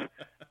that.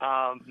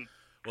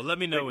 Well, let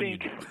me know when you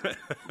do.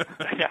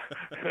 Yeah,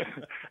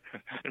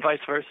 and vice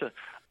versa.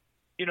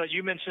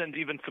 You mentioned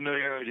even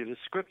familiarity with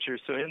Scripture.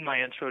 So in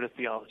my Intro to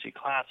Theology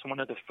class,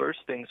 one of the first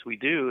things we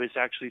do is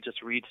actually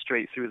just read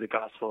straight through the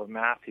Gospel of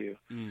Matthew,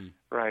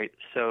 right?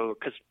 So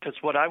because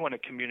what I want to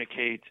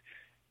communicate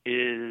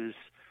is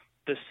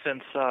this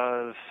sense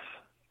of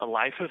a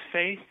life of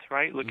faith,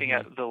 right? Looking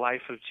at the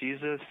life of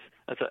Jesus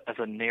as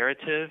a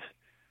narrative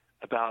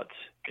about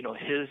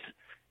his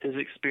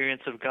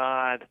experience of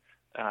God,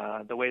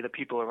 the way the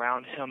people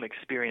around him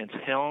experience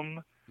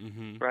him,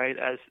 right,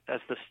 as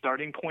the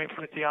starting point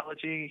for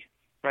theology,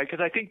 right?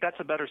 Because I think that's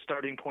a better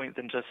starting point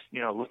than just,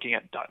 looking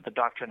at the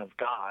doctrine of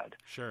God,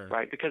 Sure.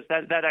 right? Because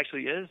that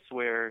actually is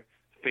where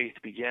faith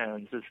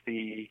begins, is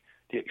the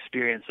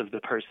experience of the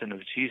person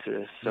of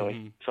Jesus. So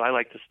so I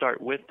like to start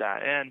with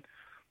that. And,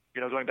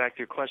 going back to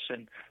your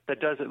question, that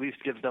does at least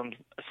give them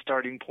a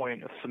starting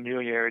point of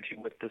familiarity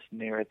with this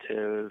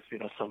narrative,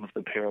 some of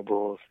the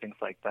parables, things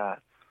like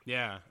that.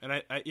 Yeah, and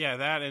I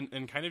that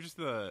and kind of just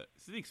the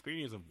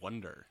experience of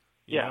wonder.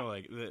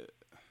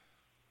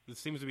 This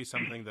seems to be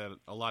something that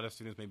a lot of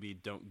students maybe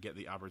don't get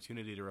the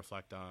opportunity to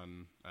reflect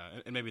on,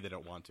 and maybe they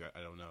don't want to.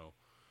 I don't know,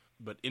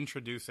 but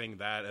introducing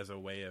that as a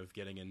way of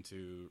getting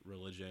into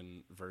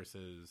religion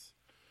versus,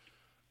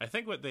 I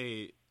think what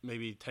they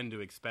maybe tend to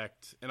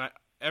expect, and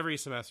every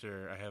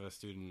semester I have a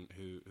student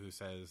who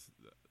says,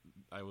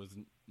 I was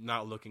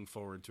not looking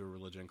forward to a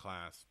religion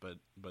class, but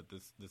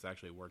this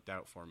actually worked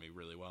out for me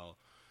really well.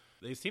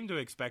 They seem to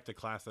expect a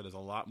class that is a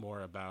lot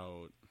more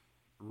about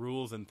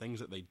rules and things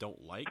that they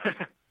don't like.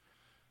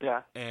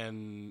 Yeah.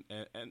 And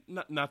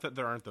not that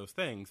there aren't those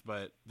things,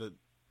 but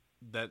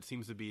that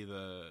seems to be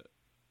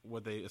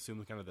what they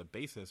assume kind of the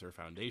basis or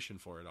foundation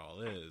for it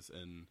all is.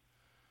 And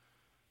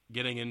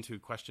getting into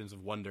questions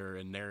of wonder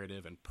and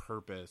narrative and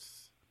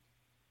purpose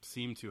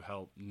seem to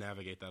help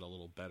navigate that a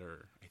little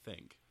better, I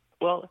think.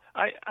 Well,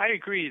 I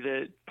agree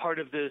that part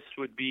of this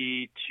would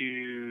be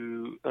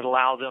to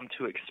allow them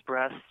to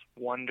express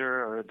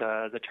wonder, or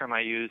the term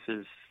I use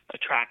is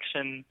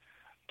attraction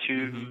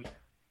to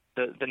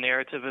the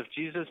narrative of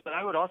Jesus. But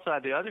I would also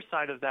add the other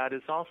side of that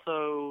is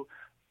also,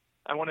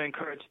 I want to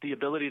encourage the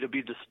ability to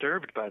be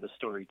disturbed by the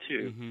story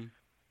too,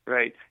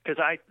 right?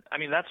 Because I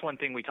mean, that's one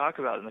thing we talk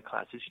about in the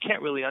class is you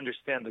can't really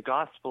understand the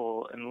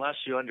gospel unless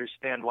you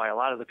understand why a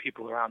lot of the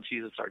people around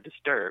Jesus are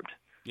disturbed.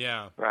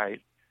 Yeah. Right.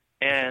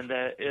 And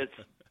that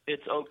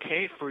it's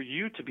okay for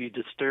you to be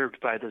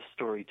disturbed by this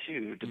story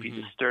too, to be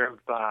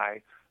disturbed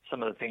by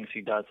some of the things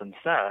he does and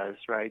says,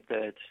 right?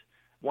 That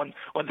one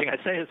thing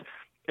I say is,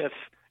 if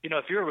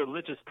you're a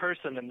religious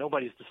person and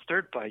nobody's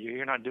disturbed by you,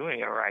 you're not doing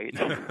it right.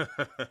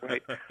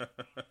 Right.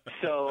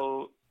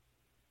 So,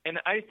 and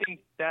I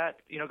think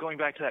that, going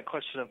back to that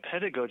question of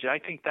pedagogy, I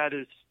think that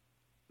is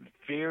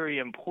very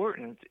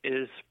important,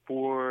 is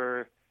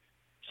for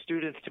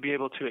students to be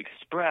able to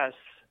express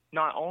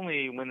not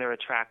only when they're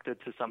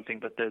attracted to something,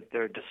 but that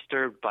they're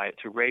disturbed by it,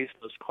 to raise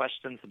those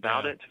questions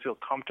about it, to feel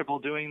comfortable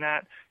doing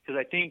that. Because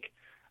I think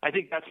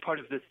that's part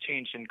of this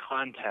change in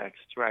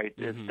context, right?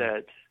 Is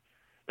that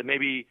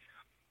maybe,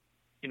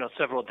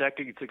 several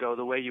decades ago,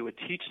 the way you would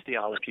teach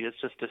theology is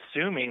just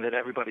assuming that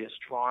everybody is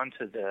drawn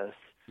to this.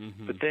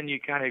 But then you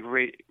kind of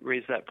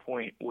raise that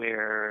point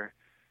where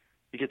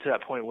you get to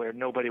that point where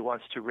nobody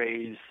wants to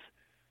raise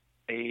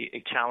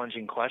a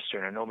challenging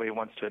question, or nobody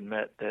wants to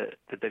admit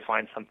that they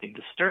find something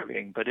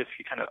disturbing. But if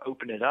you kind of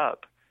open it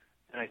up,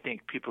 then I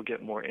think people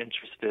get more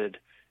interested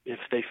if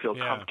they feel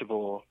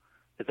comfortable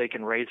that they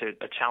can raise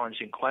a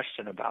challenging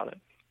question about it.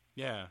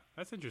 Yeah,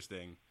 that's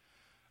interesting.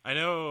 I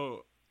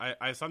know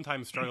I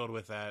sometimes struggled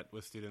with that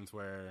with students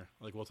where,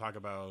 like, we'll talk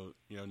about,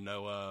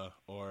 Noah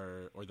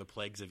or the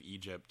plagues of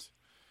Egypt,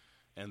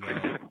 and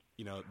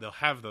they'll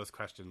have those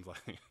questions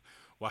like,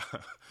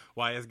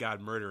 why is God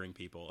murdering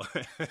people?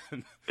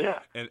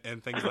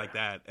 and things like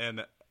that.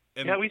 And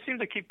we seem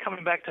to keep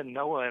coming back to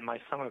Noah in my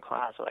summer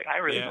class. Like, I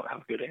really don't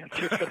have a good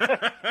answer for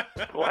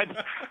that. Why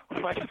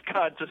does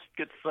God just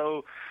get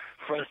so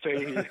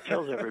frustrated he just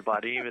kills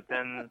everybody? But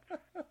then,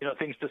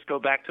 things just go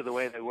back to the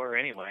way they were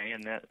anyway,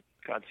 and that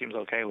God seems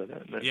okay with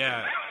it. But...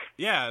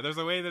 Yeah. There's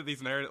a way that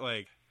these narratives,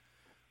 like,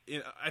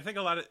 I think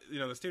a lot of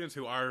the students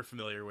who are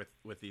familiar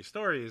with these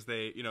stories,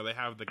 they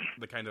have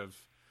the kind of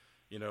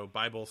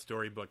Bible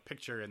storybook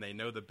picture, and they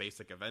know the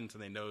basic events,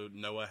 and they know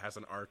Noah has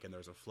an ark and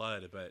there's a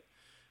flood, but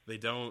they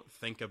don't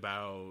think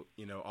about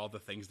all the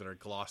things that are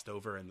glossed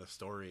over in the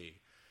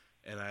story.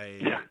 And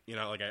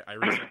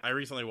I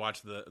recently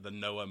watched the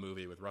Noah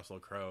movie with Russell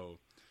Crowe,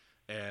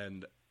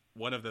 and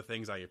one of the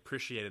things I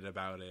appreciated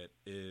about it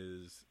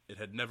is it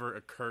had never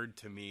occurred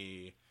to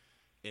me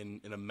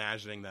in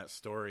imagining that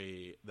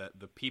story that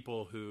the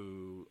people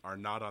who are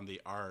not on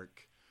the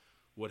ark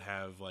would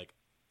have, like,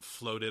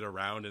 floated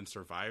around and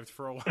survived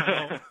for a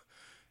while.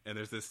 And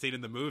there's this scene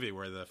in the movie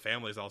where the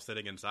family's all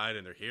sitting inside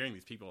and they're hearing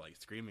these people, like,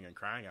 screaming and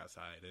crying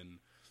outside, and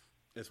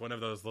it's one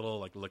of those little,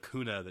 like,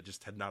 lacuna that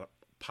just had not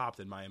popped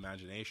in my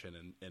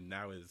imagination and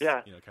now is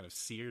kind of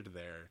seared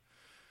there.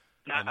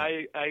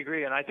 I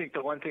agree, and I think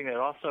the one thing that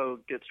also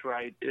gets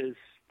right is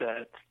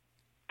that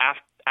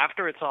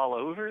after it's all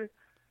over,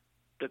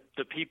 the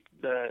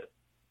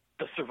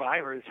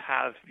survivors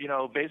have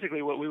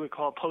basically what we would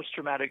call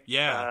post-traumatic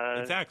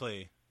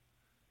exactly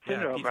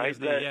syndrome, right?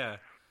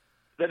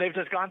 That they've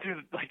just gone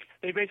through, like,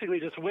 they basically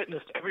just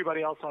witnessed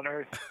everybody else on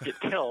Earth get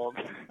killed,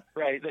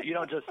 right? That you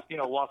don't just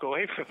walk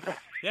away from that.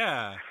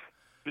 Yeah,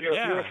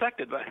 you're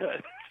affected by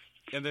that.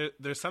 And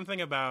there's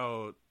something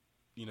about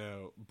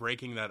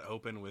breaking that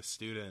open with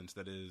students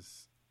that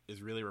is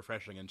really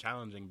refreshing and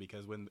challenging,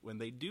 because when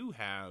they do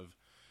have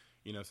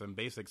some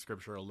basic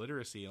scriptural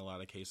literacy in a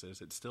lot of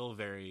cases, it's still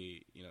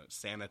very,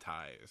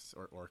 sanitized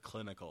or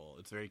clinical.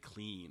 It's very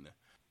clean.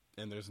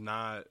 And there's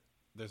not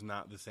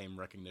the same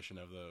recognition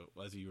of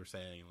as you were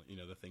saying,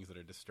 the things that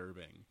are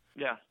disturbing.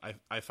 Yeah.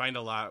 I find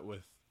a lot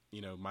with,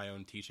 my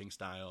own teaching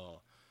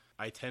style,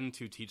 I tend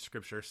to teach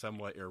scripture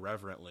somewhat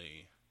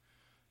irreverently.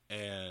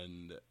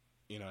 And,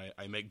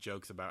 I make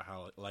jokes about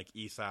how, like,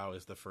 Esau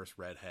is the first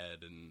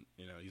redhead and,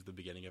 he's the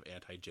beginning of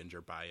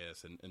anti-ginger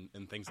bias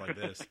and things like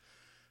this.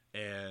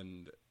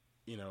 And,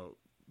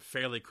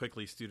 fairly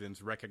quickly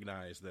students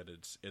recognize that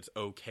it's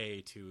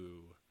okay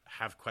to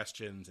have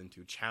questions and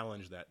to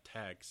challenge that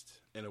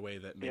text in a way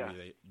that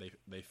maybe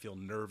they feel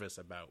nervous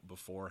about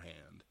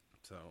beforehand.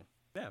 So,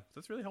 yeah,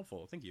 that's really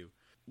helpful. Thank you.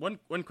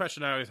 One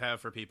question I always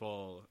have for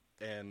people,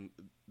 and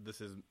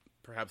this is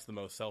perhaps the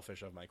most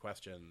selfish of my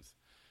questions,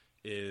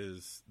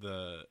 is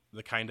the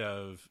kind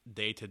of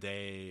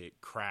day-to-day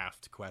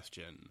craft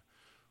question,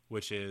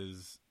 which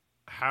is,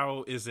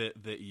 how is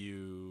it that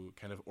you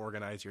kind of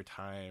organize your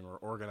time or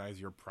organize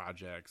your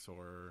projects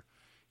or,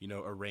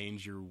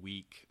 arrange your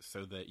week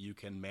so that you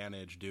can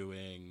manage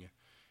doing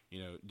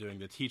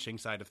the teaching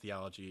side of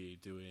theology,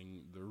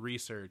 doing the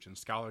research and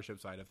scholarship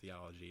side of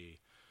theology,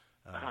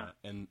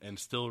 and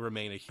still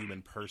remain a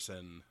human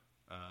person.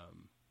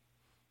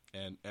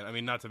 And I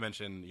mean, not to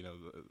mention,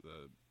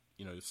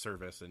 the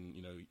service and,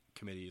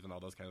 committees and all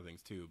those kind of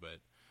things too, but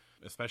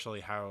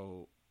especially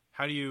how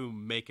do you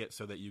make it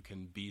so that you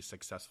can be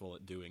successful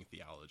at doing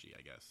theology,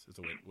 I guess, is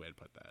a way to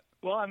put that.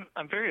 Well,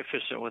 I'm very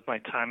efficient with my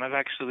time. I've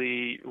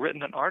actually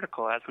written an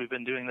article as we've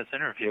been doing this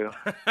interview.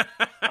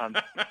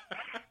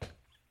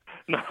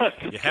 No,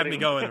 you had me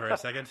going for a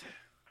second.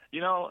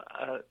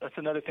 That's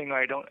another thing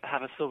where I don't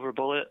have a silver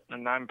bullet,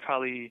 and I'm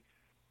probably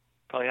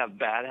have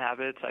bad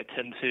habits. I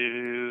tend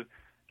to,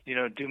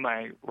 do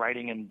my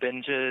writing in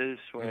binges,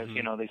 whereas,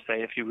 they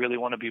say if you really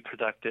want to be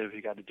productive,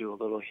 you got to do a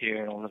little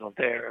here and a little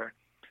there.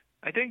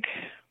 I think,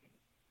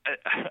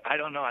 I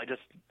don't know. I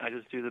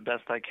just do the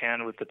best I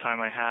can with the time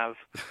I have.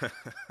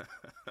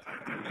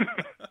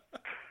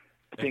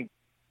 I think,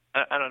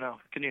 I don't know.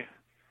 Can you?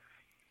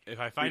 If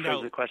I find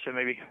out the question,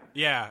 maybe.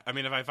 Yeah, I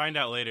mean, if I find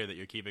out later that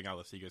you're keeping all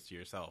the secrets to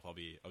yourself, I'll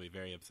be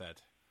very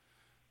upset.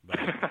 But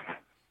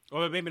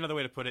well, maybe another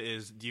way to put it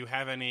is, do you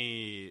have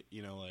any,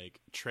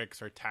 like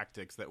tricks or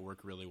tactics that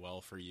work really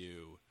well for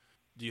you?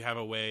 Do you have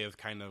a way of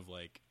kind of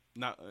like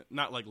not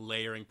like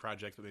layering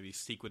projects, but maybe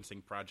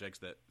sequencing projects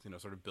that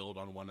sort of build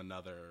on one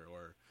another,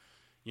 or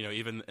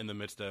even in the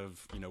midst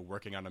of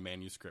working on a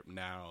manuscript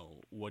now,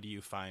 what do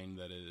you find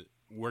that it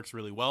works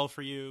really well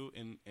for you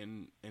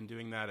in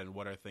doing that, and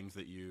what are things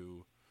that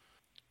you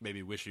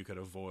maybe wish you could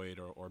avoid,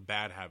 or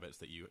bad habits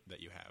that you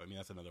have? I mean,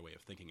 that's another way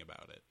of thinking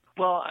about it.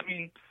 Well, I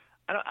mean,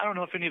 I don't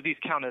know if any of these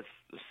count as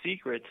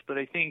secrets, but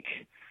I think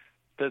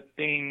the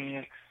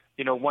thing,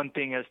 one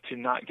thing is to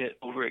not get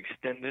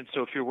overextended.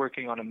 So if you're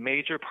working on a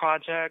major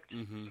project,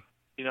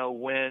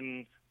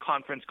 when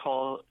conference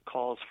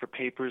calls for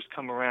papers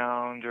come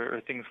around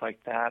or things like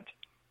that,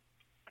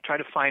 try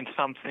to find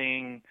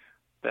something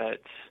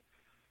that,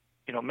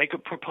 make a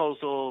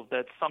proposal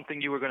that's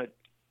something you were going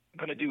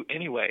to do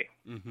anyway,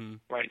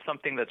 right?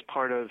 Something that's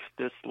part of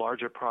this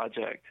larger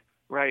project,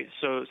 right?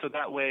 So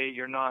that way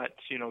you're not,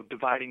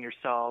 dividing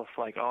yourself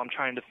like, oh, I'm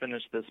trying to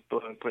finish this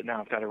book, but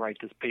now I've got to write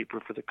this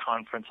paper for the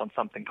conference on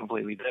something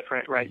completely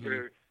different, right?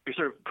 You're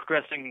sort of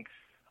progressing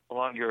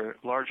along your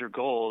larger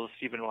goals,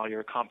 even while you're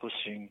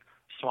accomplishing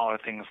smaller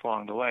things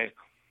along the way.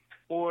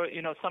 Or,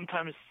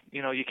 sometimes,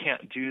 you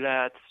can't do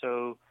that.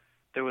 So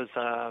there was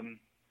a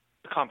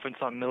conference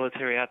on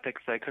military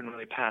ethics that I couldn't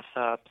really pass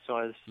up. So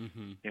I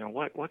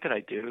was, what could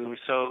I do?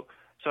 So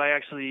I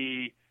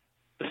actually,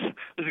 this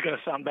is going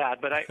to sound bad,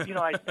 but I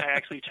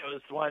actually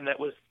chose one that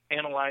was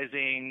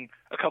analyzing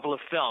a couple of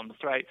films,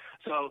 right?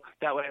 So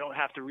that way I don't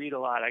have to read a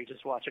lot. I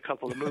just watch a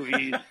couple of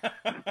movies,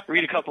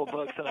 read a couple of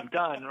books, and I'm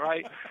done,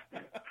 right?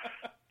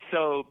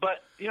 So,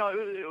 but,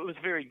 it was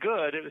very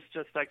good. It was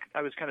just like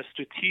I was kind of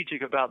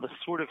strategic about the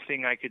sort of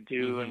thing I could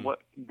do and what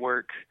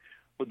work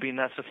would be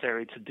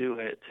necessary to do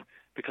it,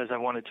 because I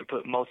wanted to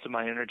put most of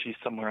my energy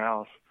somewhere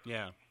else.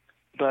 Yeah.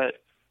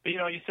 But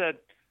you said,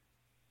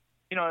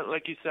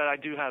 like you said, I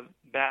do have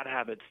bad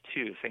habits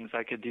too, things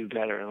I could do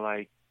better,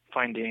 like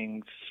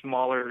finding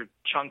smaller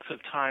chunks of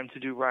time to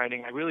do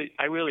writing. I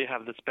really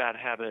have this bad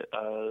habit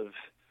of,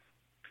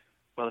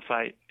 well, if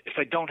I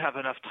don't have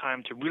enough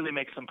time to really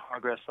make some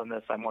progress on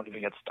this, I won't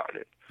even get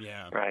started.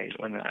 Yeah. Right.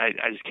 When I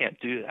just can't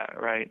do that.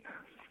 Right.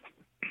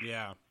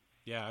 Yeah.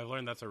 Yeah. I've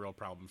learned that's a real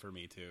problem for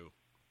me too.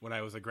 When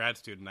I was a grad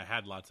student, I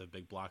had lots of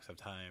big blocks of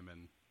time,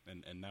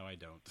 and now I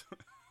don't.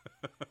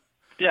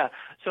 Yeah.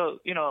 So,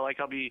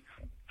 like I'll be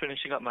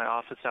finishing up my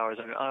office hours.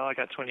 I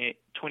got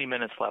 20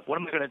 minutes left. What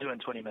am I going to do in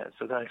 20 minutes?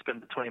 So then I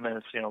spend the 20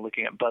 minutes,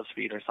 looking at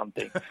BuzzFeed or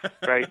something.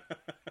 Right.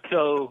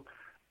 So,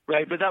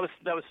 right. But that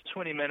was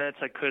 20 minutes.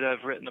 I could have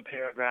written a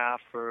paragraph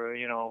or,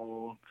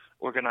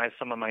 organized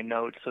some of my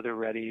notes so they're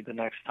ready the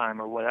next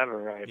time or whatever.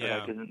 Right.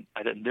 Yeah. But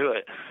I didn't do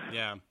it.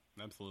 Yeah,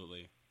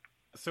 absolutely.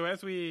 So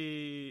as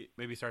we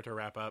maybe start to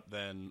wrap up,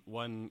 then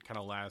one kind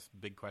of last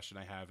big question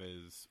I have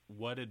is,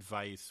 what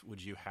advice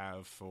would you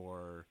have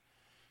for,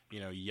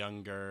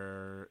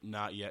 younger,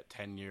 not yet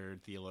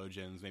tenured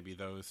theologians, maybe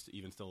those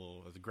even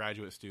still as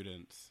graduate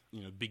students,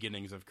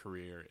 beginnings of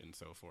career and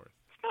so forth?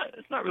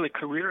 It's not really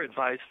career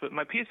advice, but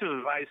my piece of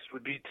advice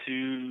would be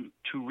to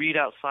read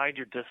outside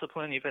your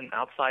discipline, even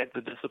outside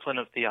the discipline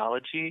of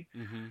theology.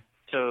 Mm-hmm.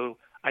 So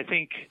I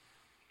think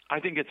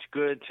it's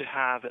good to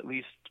have at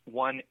least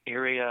one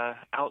area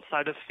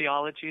outside of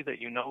theology that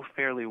you know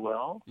fairly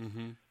well.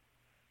 Mm-hmm.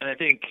 And I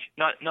think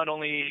not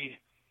only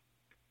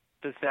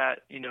does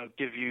that,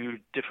 give you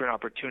different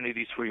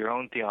opportunities for your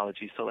own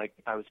theology. So like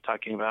I was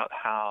talking about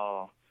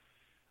how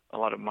a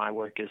lot of my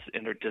work is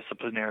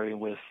interdisciplinary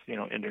with,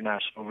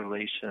 international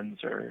relations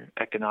or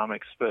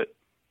economics. But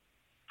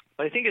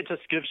I think it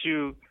just gives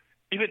you,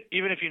 even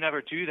if you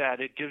never do that,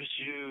 it gives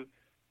you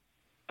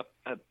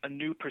a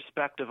new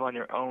perspective on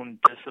your own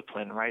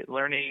discipline, right?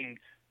 Learning,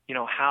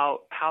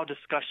 how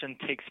discussion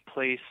takes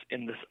place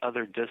in this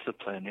other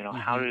discipline. Mm-hmm.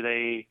 How do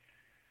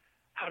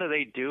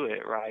they do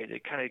it, right?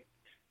 It kind of,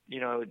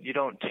 you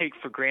don't take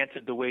for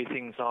granted the way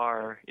things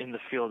are in the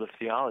field of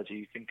theology.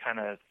 You can kind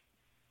of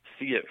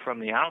see it from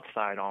the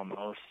outside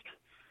almost,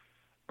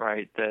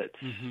 right? That,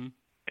 mm-hmm.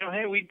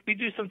 Hey, we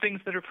do some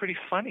things that are pretty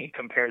funny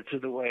compared to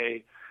the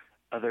way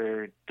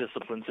other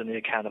disciplines in the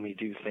academy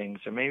do things,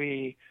 or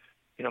maybe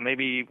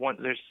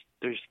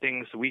there's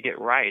things we get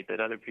right that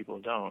other people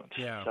don't.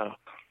 Yeah. So.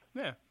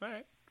 Yeah. All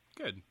right.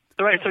 Good.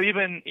 So, right. So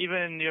even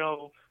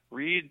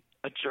read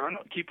a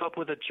journal, keep up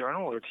with a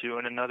journal or two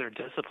in another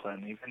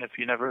discipline, even if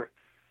you never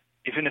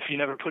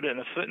put it in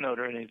a footnote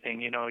or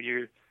anything.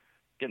 You're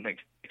getting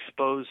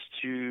exposed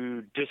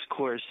to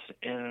discourse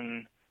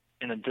in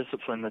a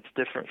discipline that's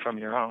different from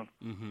your own.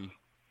 Mm-hmm.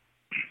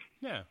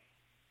 Yeah,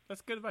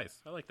 that's good advice.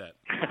 I like that.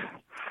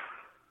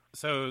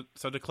 So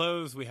to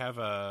close, we have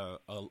a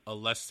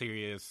less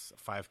serious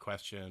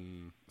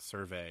 5-question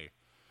survey.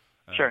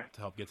 Sure.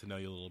 To help get to know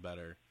you a little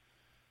better.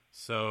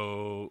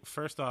 So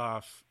first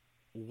off,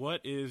 what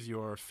is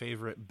your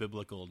favorite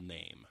biblical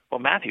name? Well,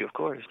 Matthew, of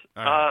course.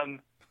 Right.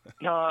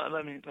 No,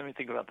 let me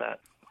think about that.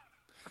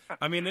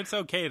 I mean, it's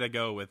okay to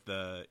go with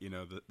the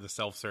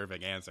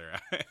self-serving answer.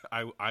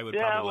 I would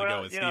probably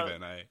go with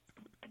Stephen. I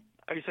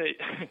would say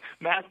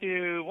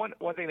Matthew.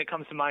 One thing that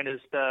comes to mind is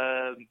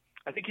I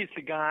think he's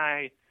the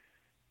guy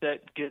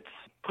that gets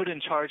put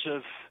in charge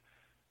of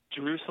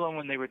Jerusalem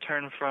when they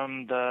return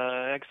from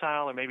the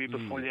exile, or maybe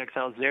before the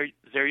exile.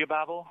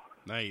 Zerubbabel.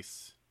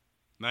 Nice.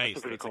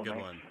 That's a cool good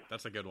name. one.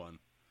 That's a good one.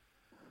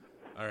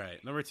 All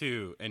right, number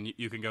 2, and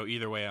you can go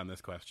either way on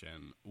this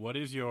question. What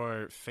is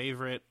your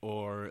favorite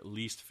or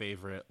least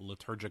favorite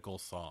liturgical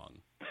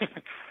song?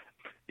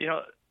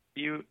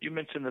 You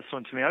mentioned this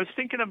one to me. I was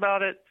thinking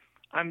about it.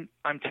 I'm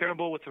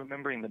terrible with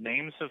remembering the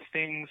names of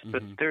things,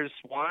 but there's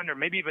one or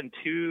maybe even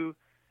 2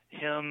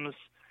 hymns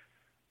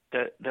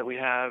that we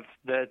have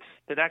that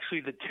actually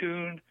the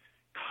tune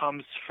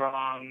comes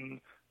from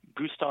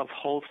Gustav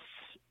Holst's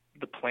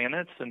The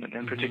Planets, and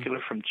in particular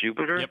from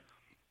Jupiter. Yep.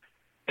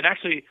 And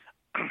actually,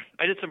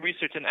 I did some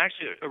research, and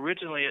actually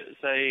originally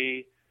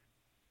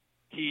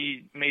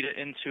he made it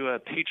into a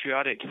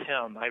patriotic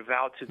hymn, I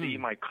Vow to Thee,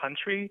 My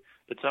Country,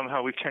 but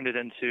somehow we've turned it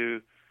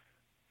into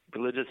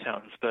religious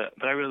hymns. But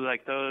I really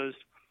like those.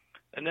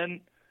 And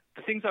then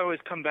the things I always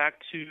come back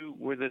to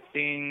were the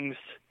things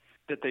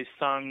that they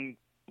sung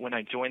when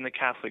I joined the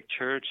Catholic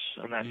Church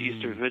on that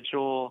Easter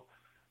Vigil,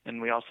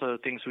 and we also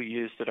things we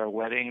used at our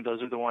wedding.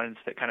 Those are the ones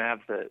that kind of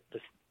have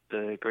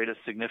the greatest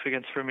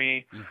significance for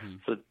me. Mm-hmm.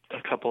 So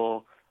a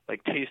couple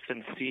like Taste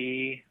and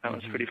See, that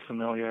was pretty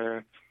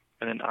familiar,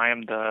 and then I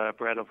Am the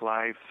Bread of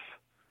Life.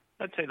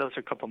 I'd say those are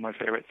a couple of my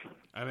favorites.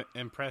 I'm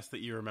impressed that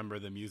you remember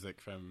the music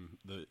from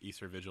the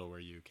Easter Vigil where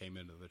you came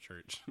into the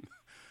church.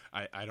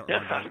 I don't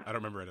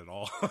remember it at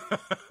all.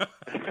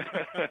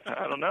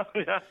 I don't know.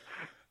 Yeah.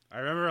 I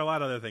remember a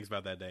lot of other things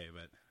about that day,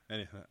 but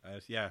anyway,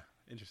 yeah,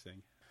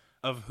 interesting.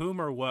 Of whom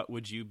or what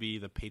would you be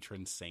the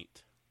patron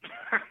saint?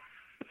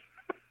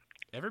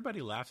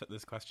 Everybody laughs at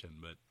this question,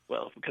 but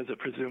well, because it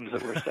presumes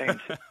that we're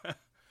saints.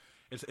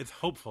 It's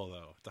hopeful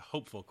though. It's a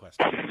hopeful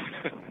question.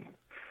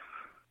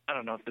 I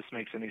don't know if this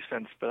makes any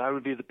sense, but I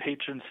would be the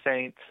patron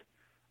saint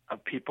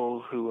of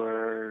people who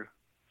are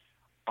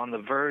on the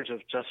verge of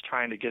just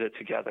trying to get it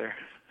together.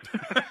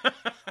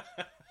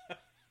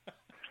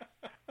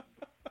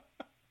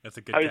 That's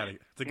a good category.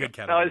 It's a good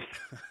category.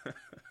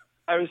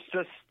 I was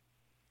just,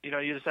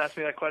 you just asked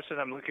me that question.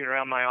 I'm looking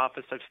around my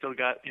office. I've still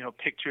got,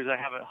 pictures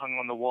I haven't hung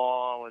on the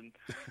wall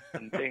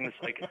and things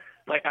like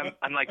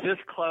I'm like this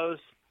close.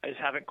 I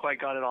just haven't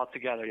quite got it all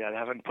together yet. I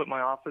haven't put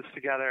my office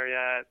together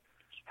yet.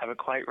 Haven't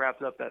quite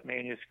wrapped up that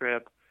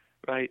manuscript,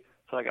 right?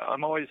 So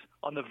I'm always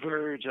on the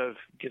verge of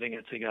getting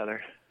it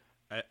together.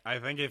 I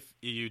think if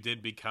you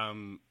did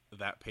become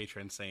that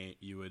patron saint,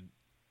 you would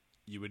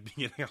be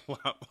getting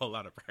a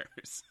lot of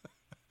prayers.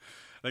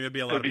 I think it'd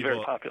be a lot of people.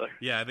 Very popular.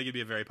 Yeah, I think it'd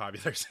be a very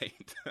popular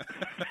saint.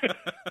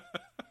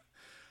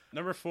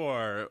 Number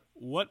 4,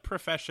 what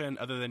profession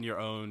other than your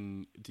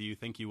own do you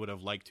think you would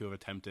have liked to have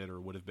attempted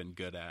or would have been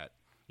good at,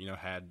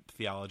 had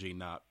theology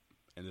not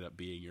ended up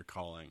being your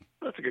calling?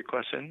 That's a good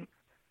question.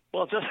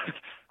 Well,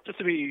 just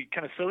to be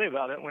kind of silly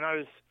about it, when I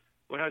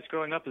was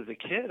growing up as a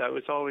kid, I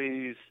was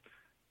always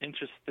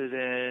interested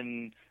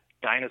in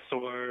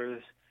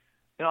dinosaurs.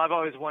 I've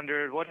always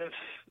wondered, what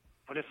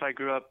if I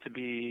grew up to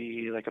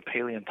be like a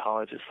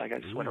paleontologist? Like I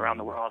just went around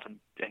the world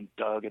and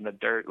dug in the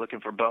dirt looking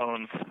for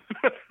bones.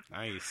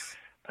 Nice.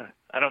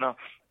 I don't know.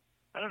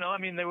 I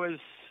mean,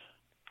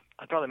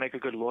 I'd probably make a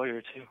good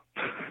lawyer too.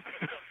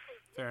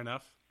 Fair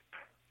enough.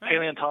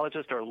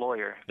 Paleontologist or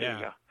lawyer. There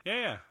you go.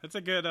 Yeah. That's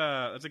a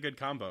good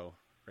combo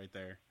right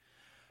there.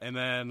 And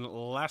then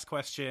last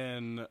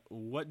question,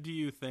 what do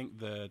you think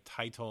the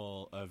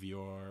title of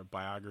your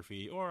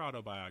biography or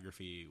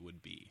autobiography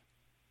would be?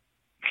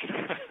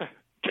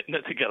 Getting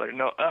it together.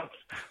 No, I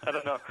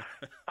don't know.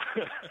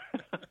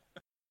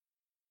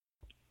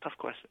 Tough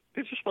question.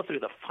 These are supposed to be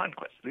the fun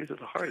questions. These are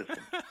the hardest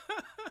ones.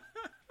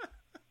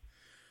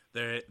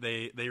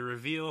 They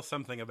reveal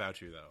something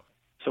about you, though.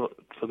 So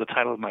the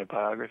title of my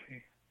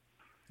biography?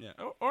 Yeah,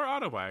 or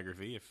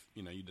autobiography, if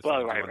you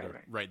decide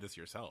to write this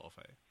yourself.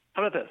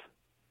 How about this?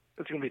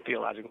 It's going to be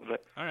theological,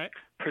 but all right.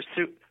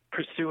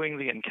 Pursuing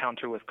the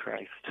encounter with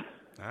Christ.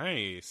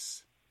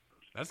 Nice.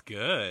 That's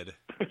good.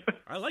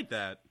 I like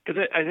that.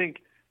 Because I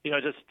think,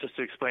 just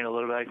to explain a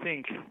little bit, I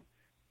think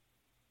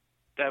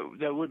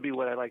that would be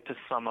what I like to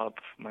sum up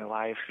my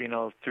life,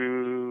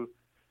 through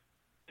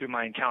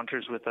my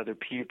encounters with other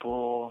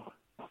people,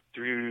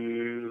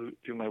 through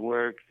my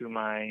work, through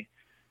my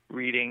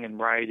reading and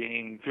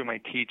writing, through my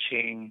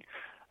teaching.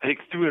 I think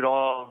through it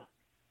all,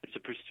 it's a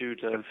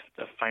pursuit of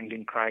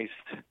finding Christ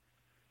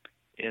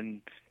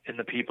in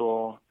the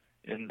people,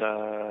 in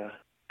the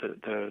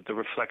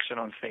reflection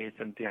on faith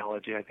and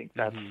theology. I think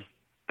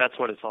that's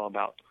what it's all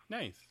about.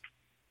 Nice.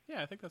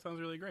 Yeah, I think that sounds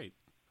really great.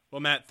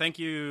 Well, Matt, thank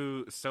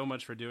you so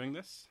much for doing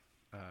this.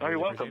 You're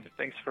welcome.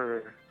 Thanks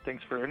for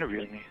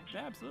interviewing me.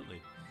 Yeah,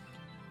 absolutely.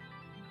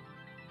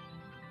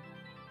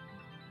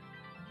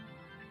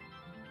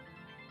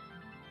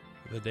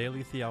 The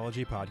Daily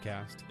Theology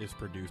Podcast is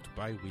produced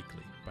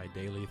bi-weekly by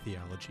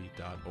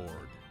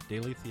dailytheology.org.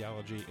 Daily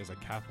Theology is a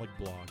Catholic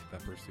blog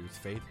that pursues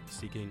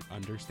faith-seeking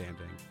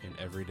understanding in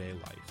everyday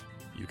life.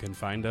 You can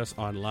find us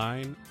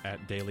online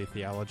at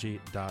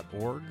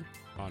dailytheology.org,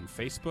 on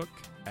Facebook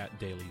at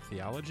Daily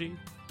Theology,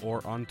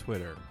 or on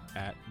Twitter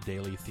at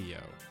Daily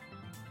Theo.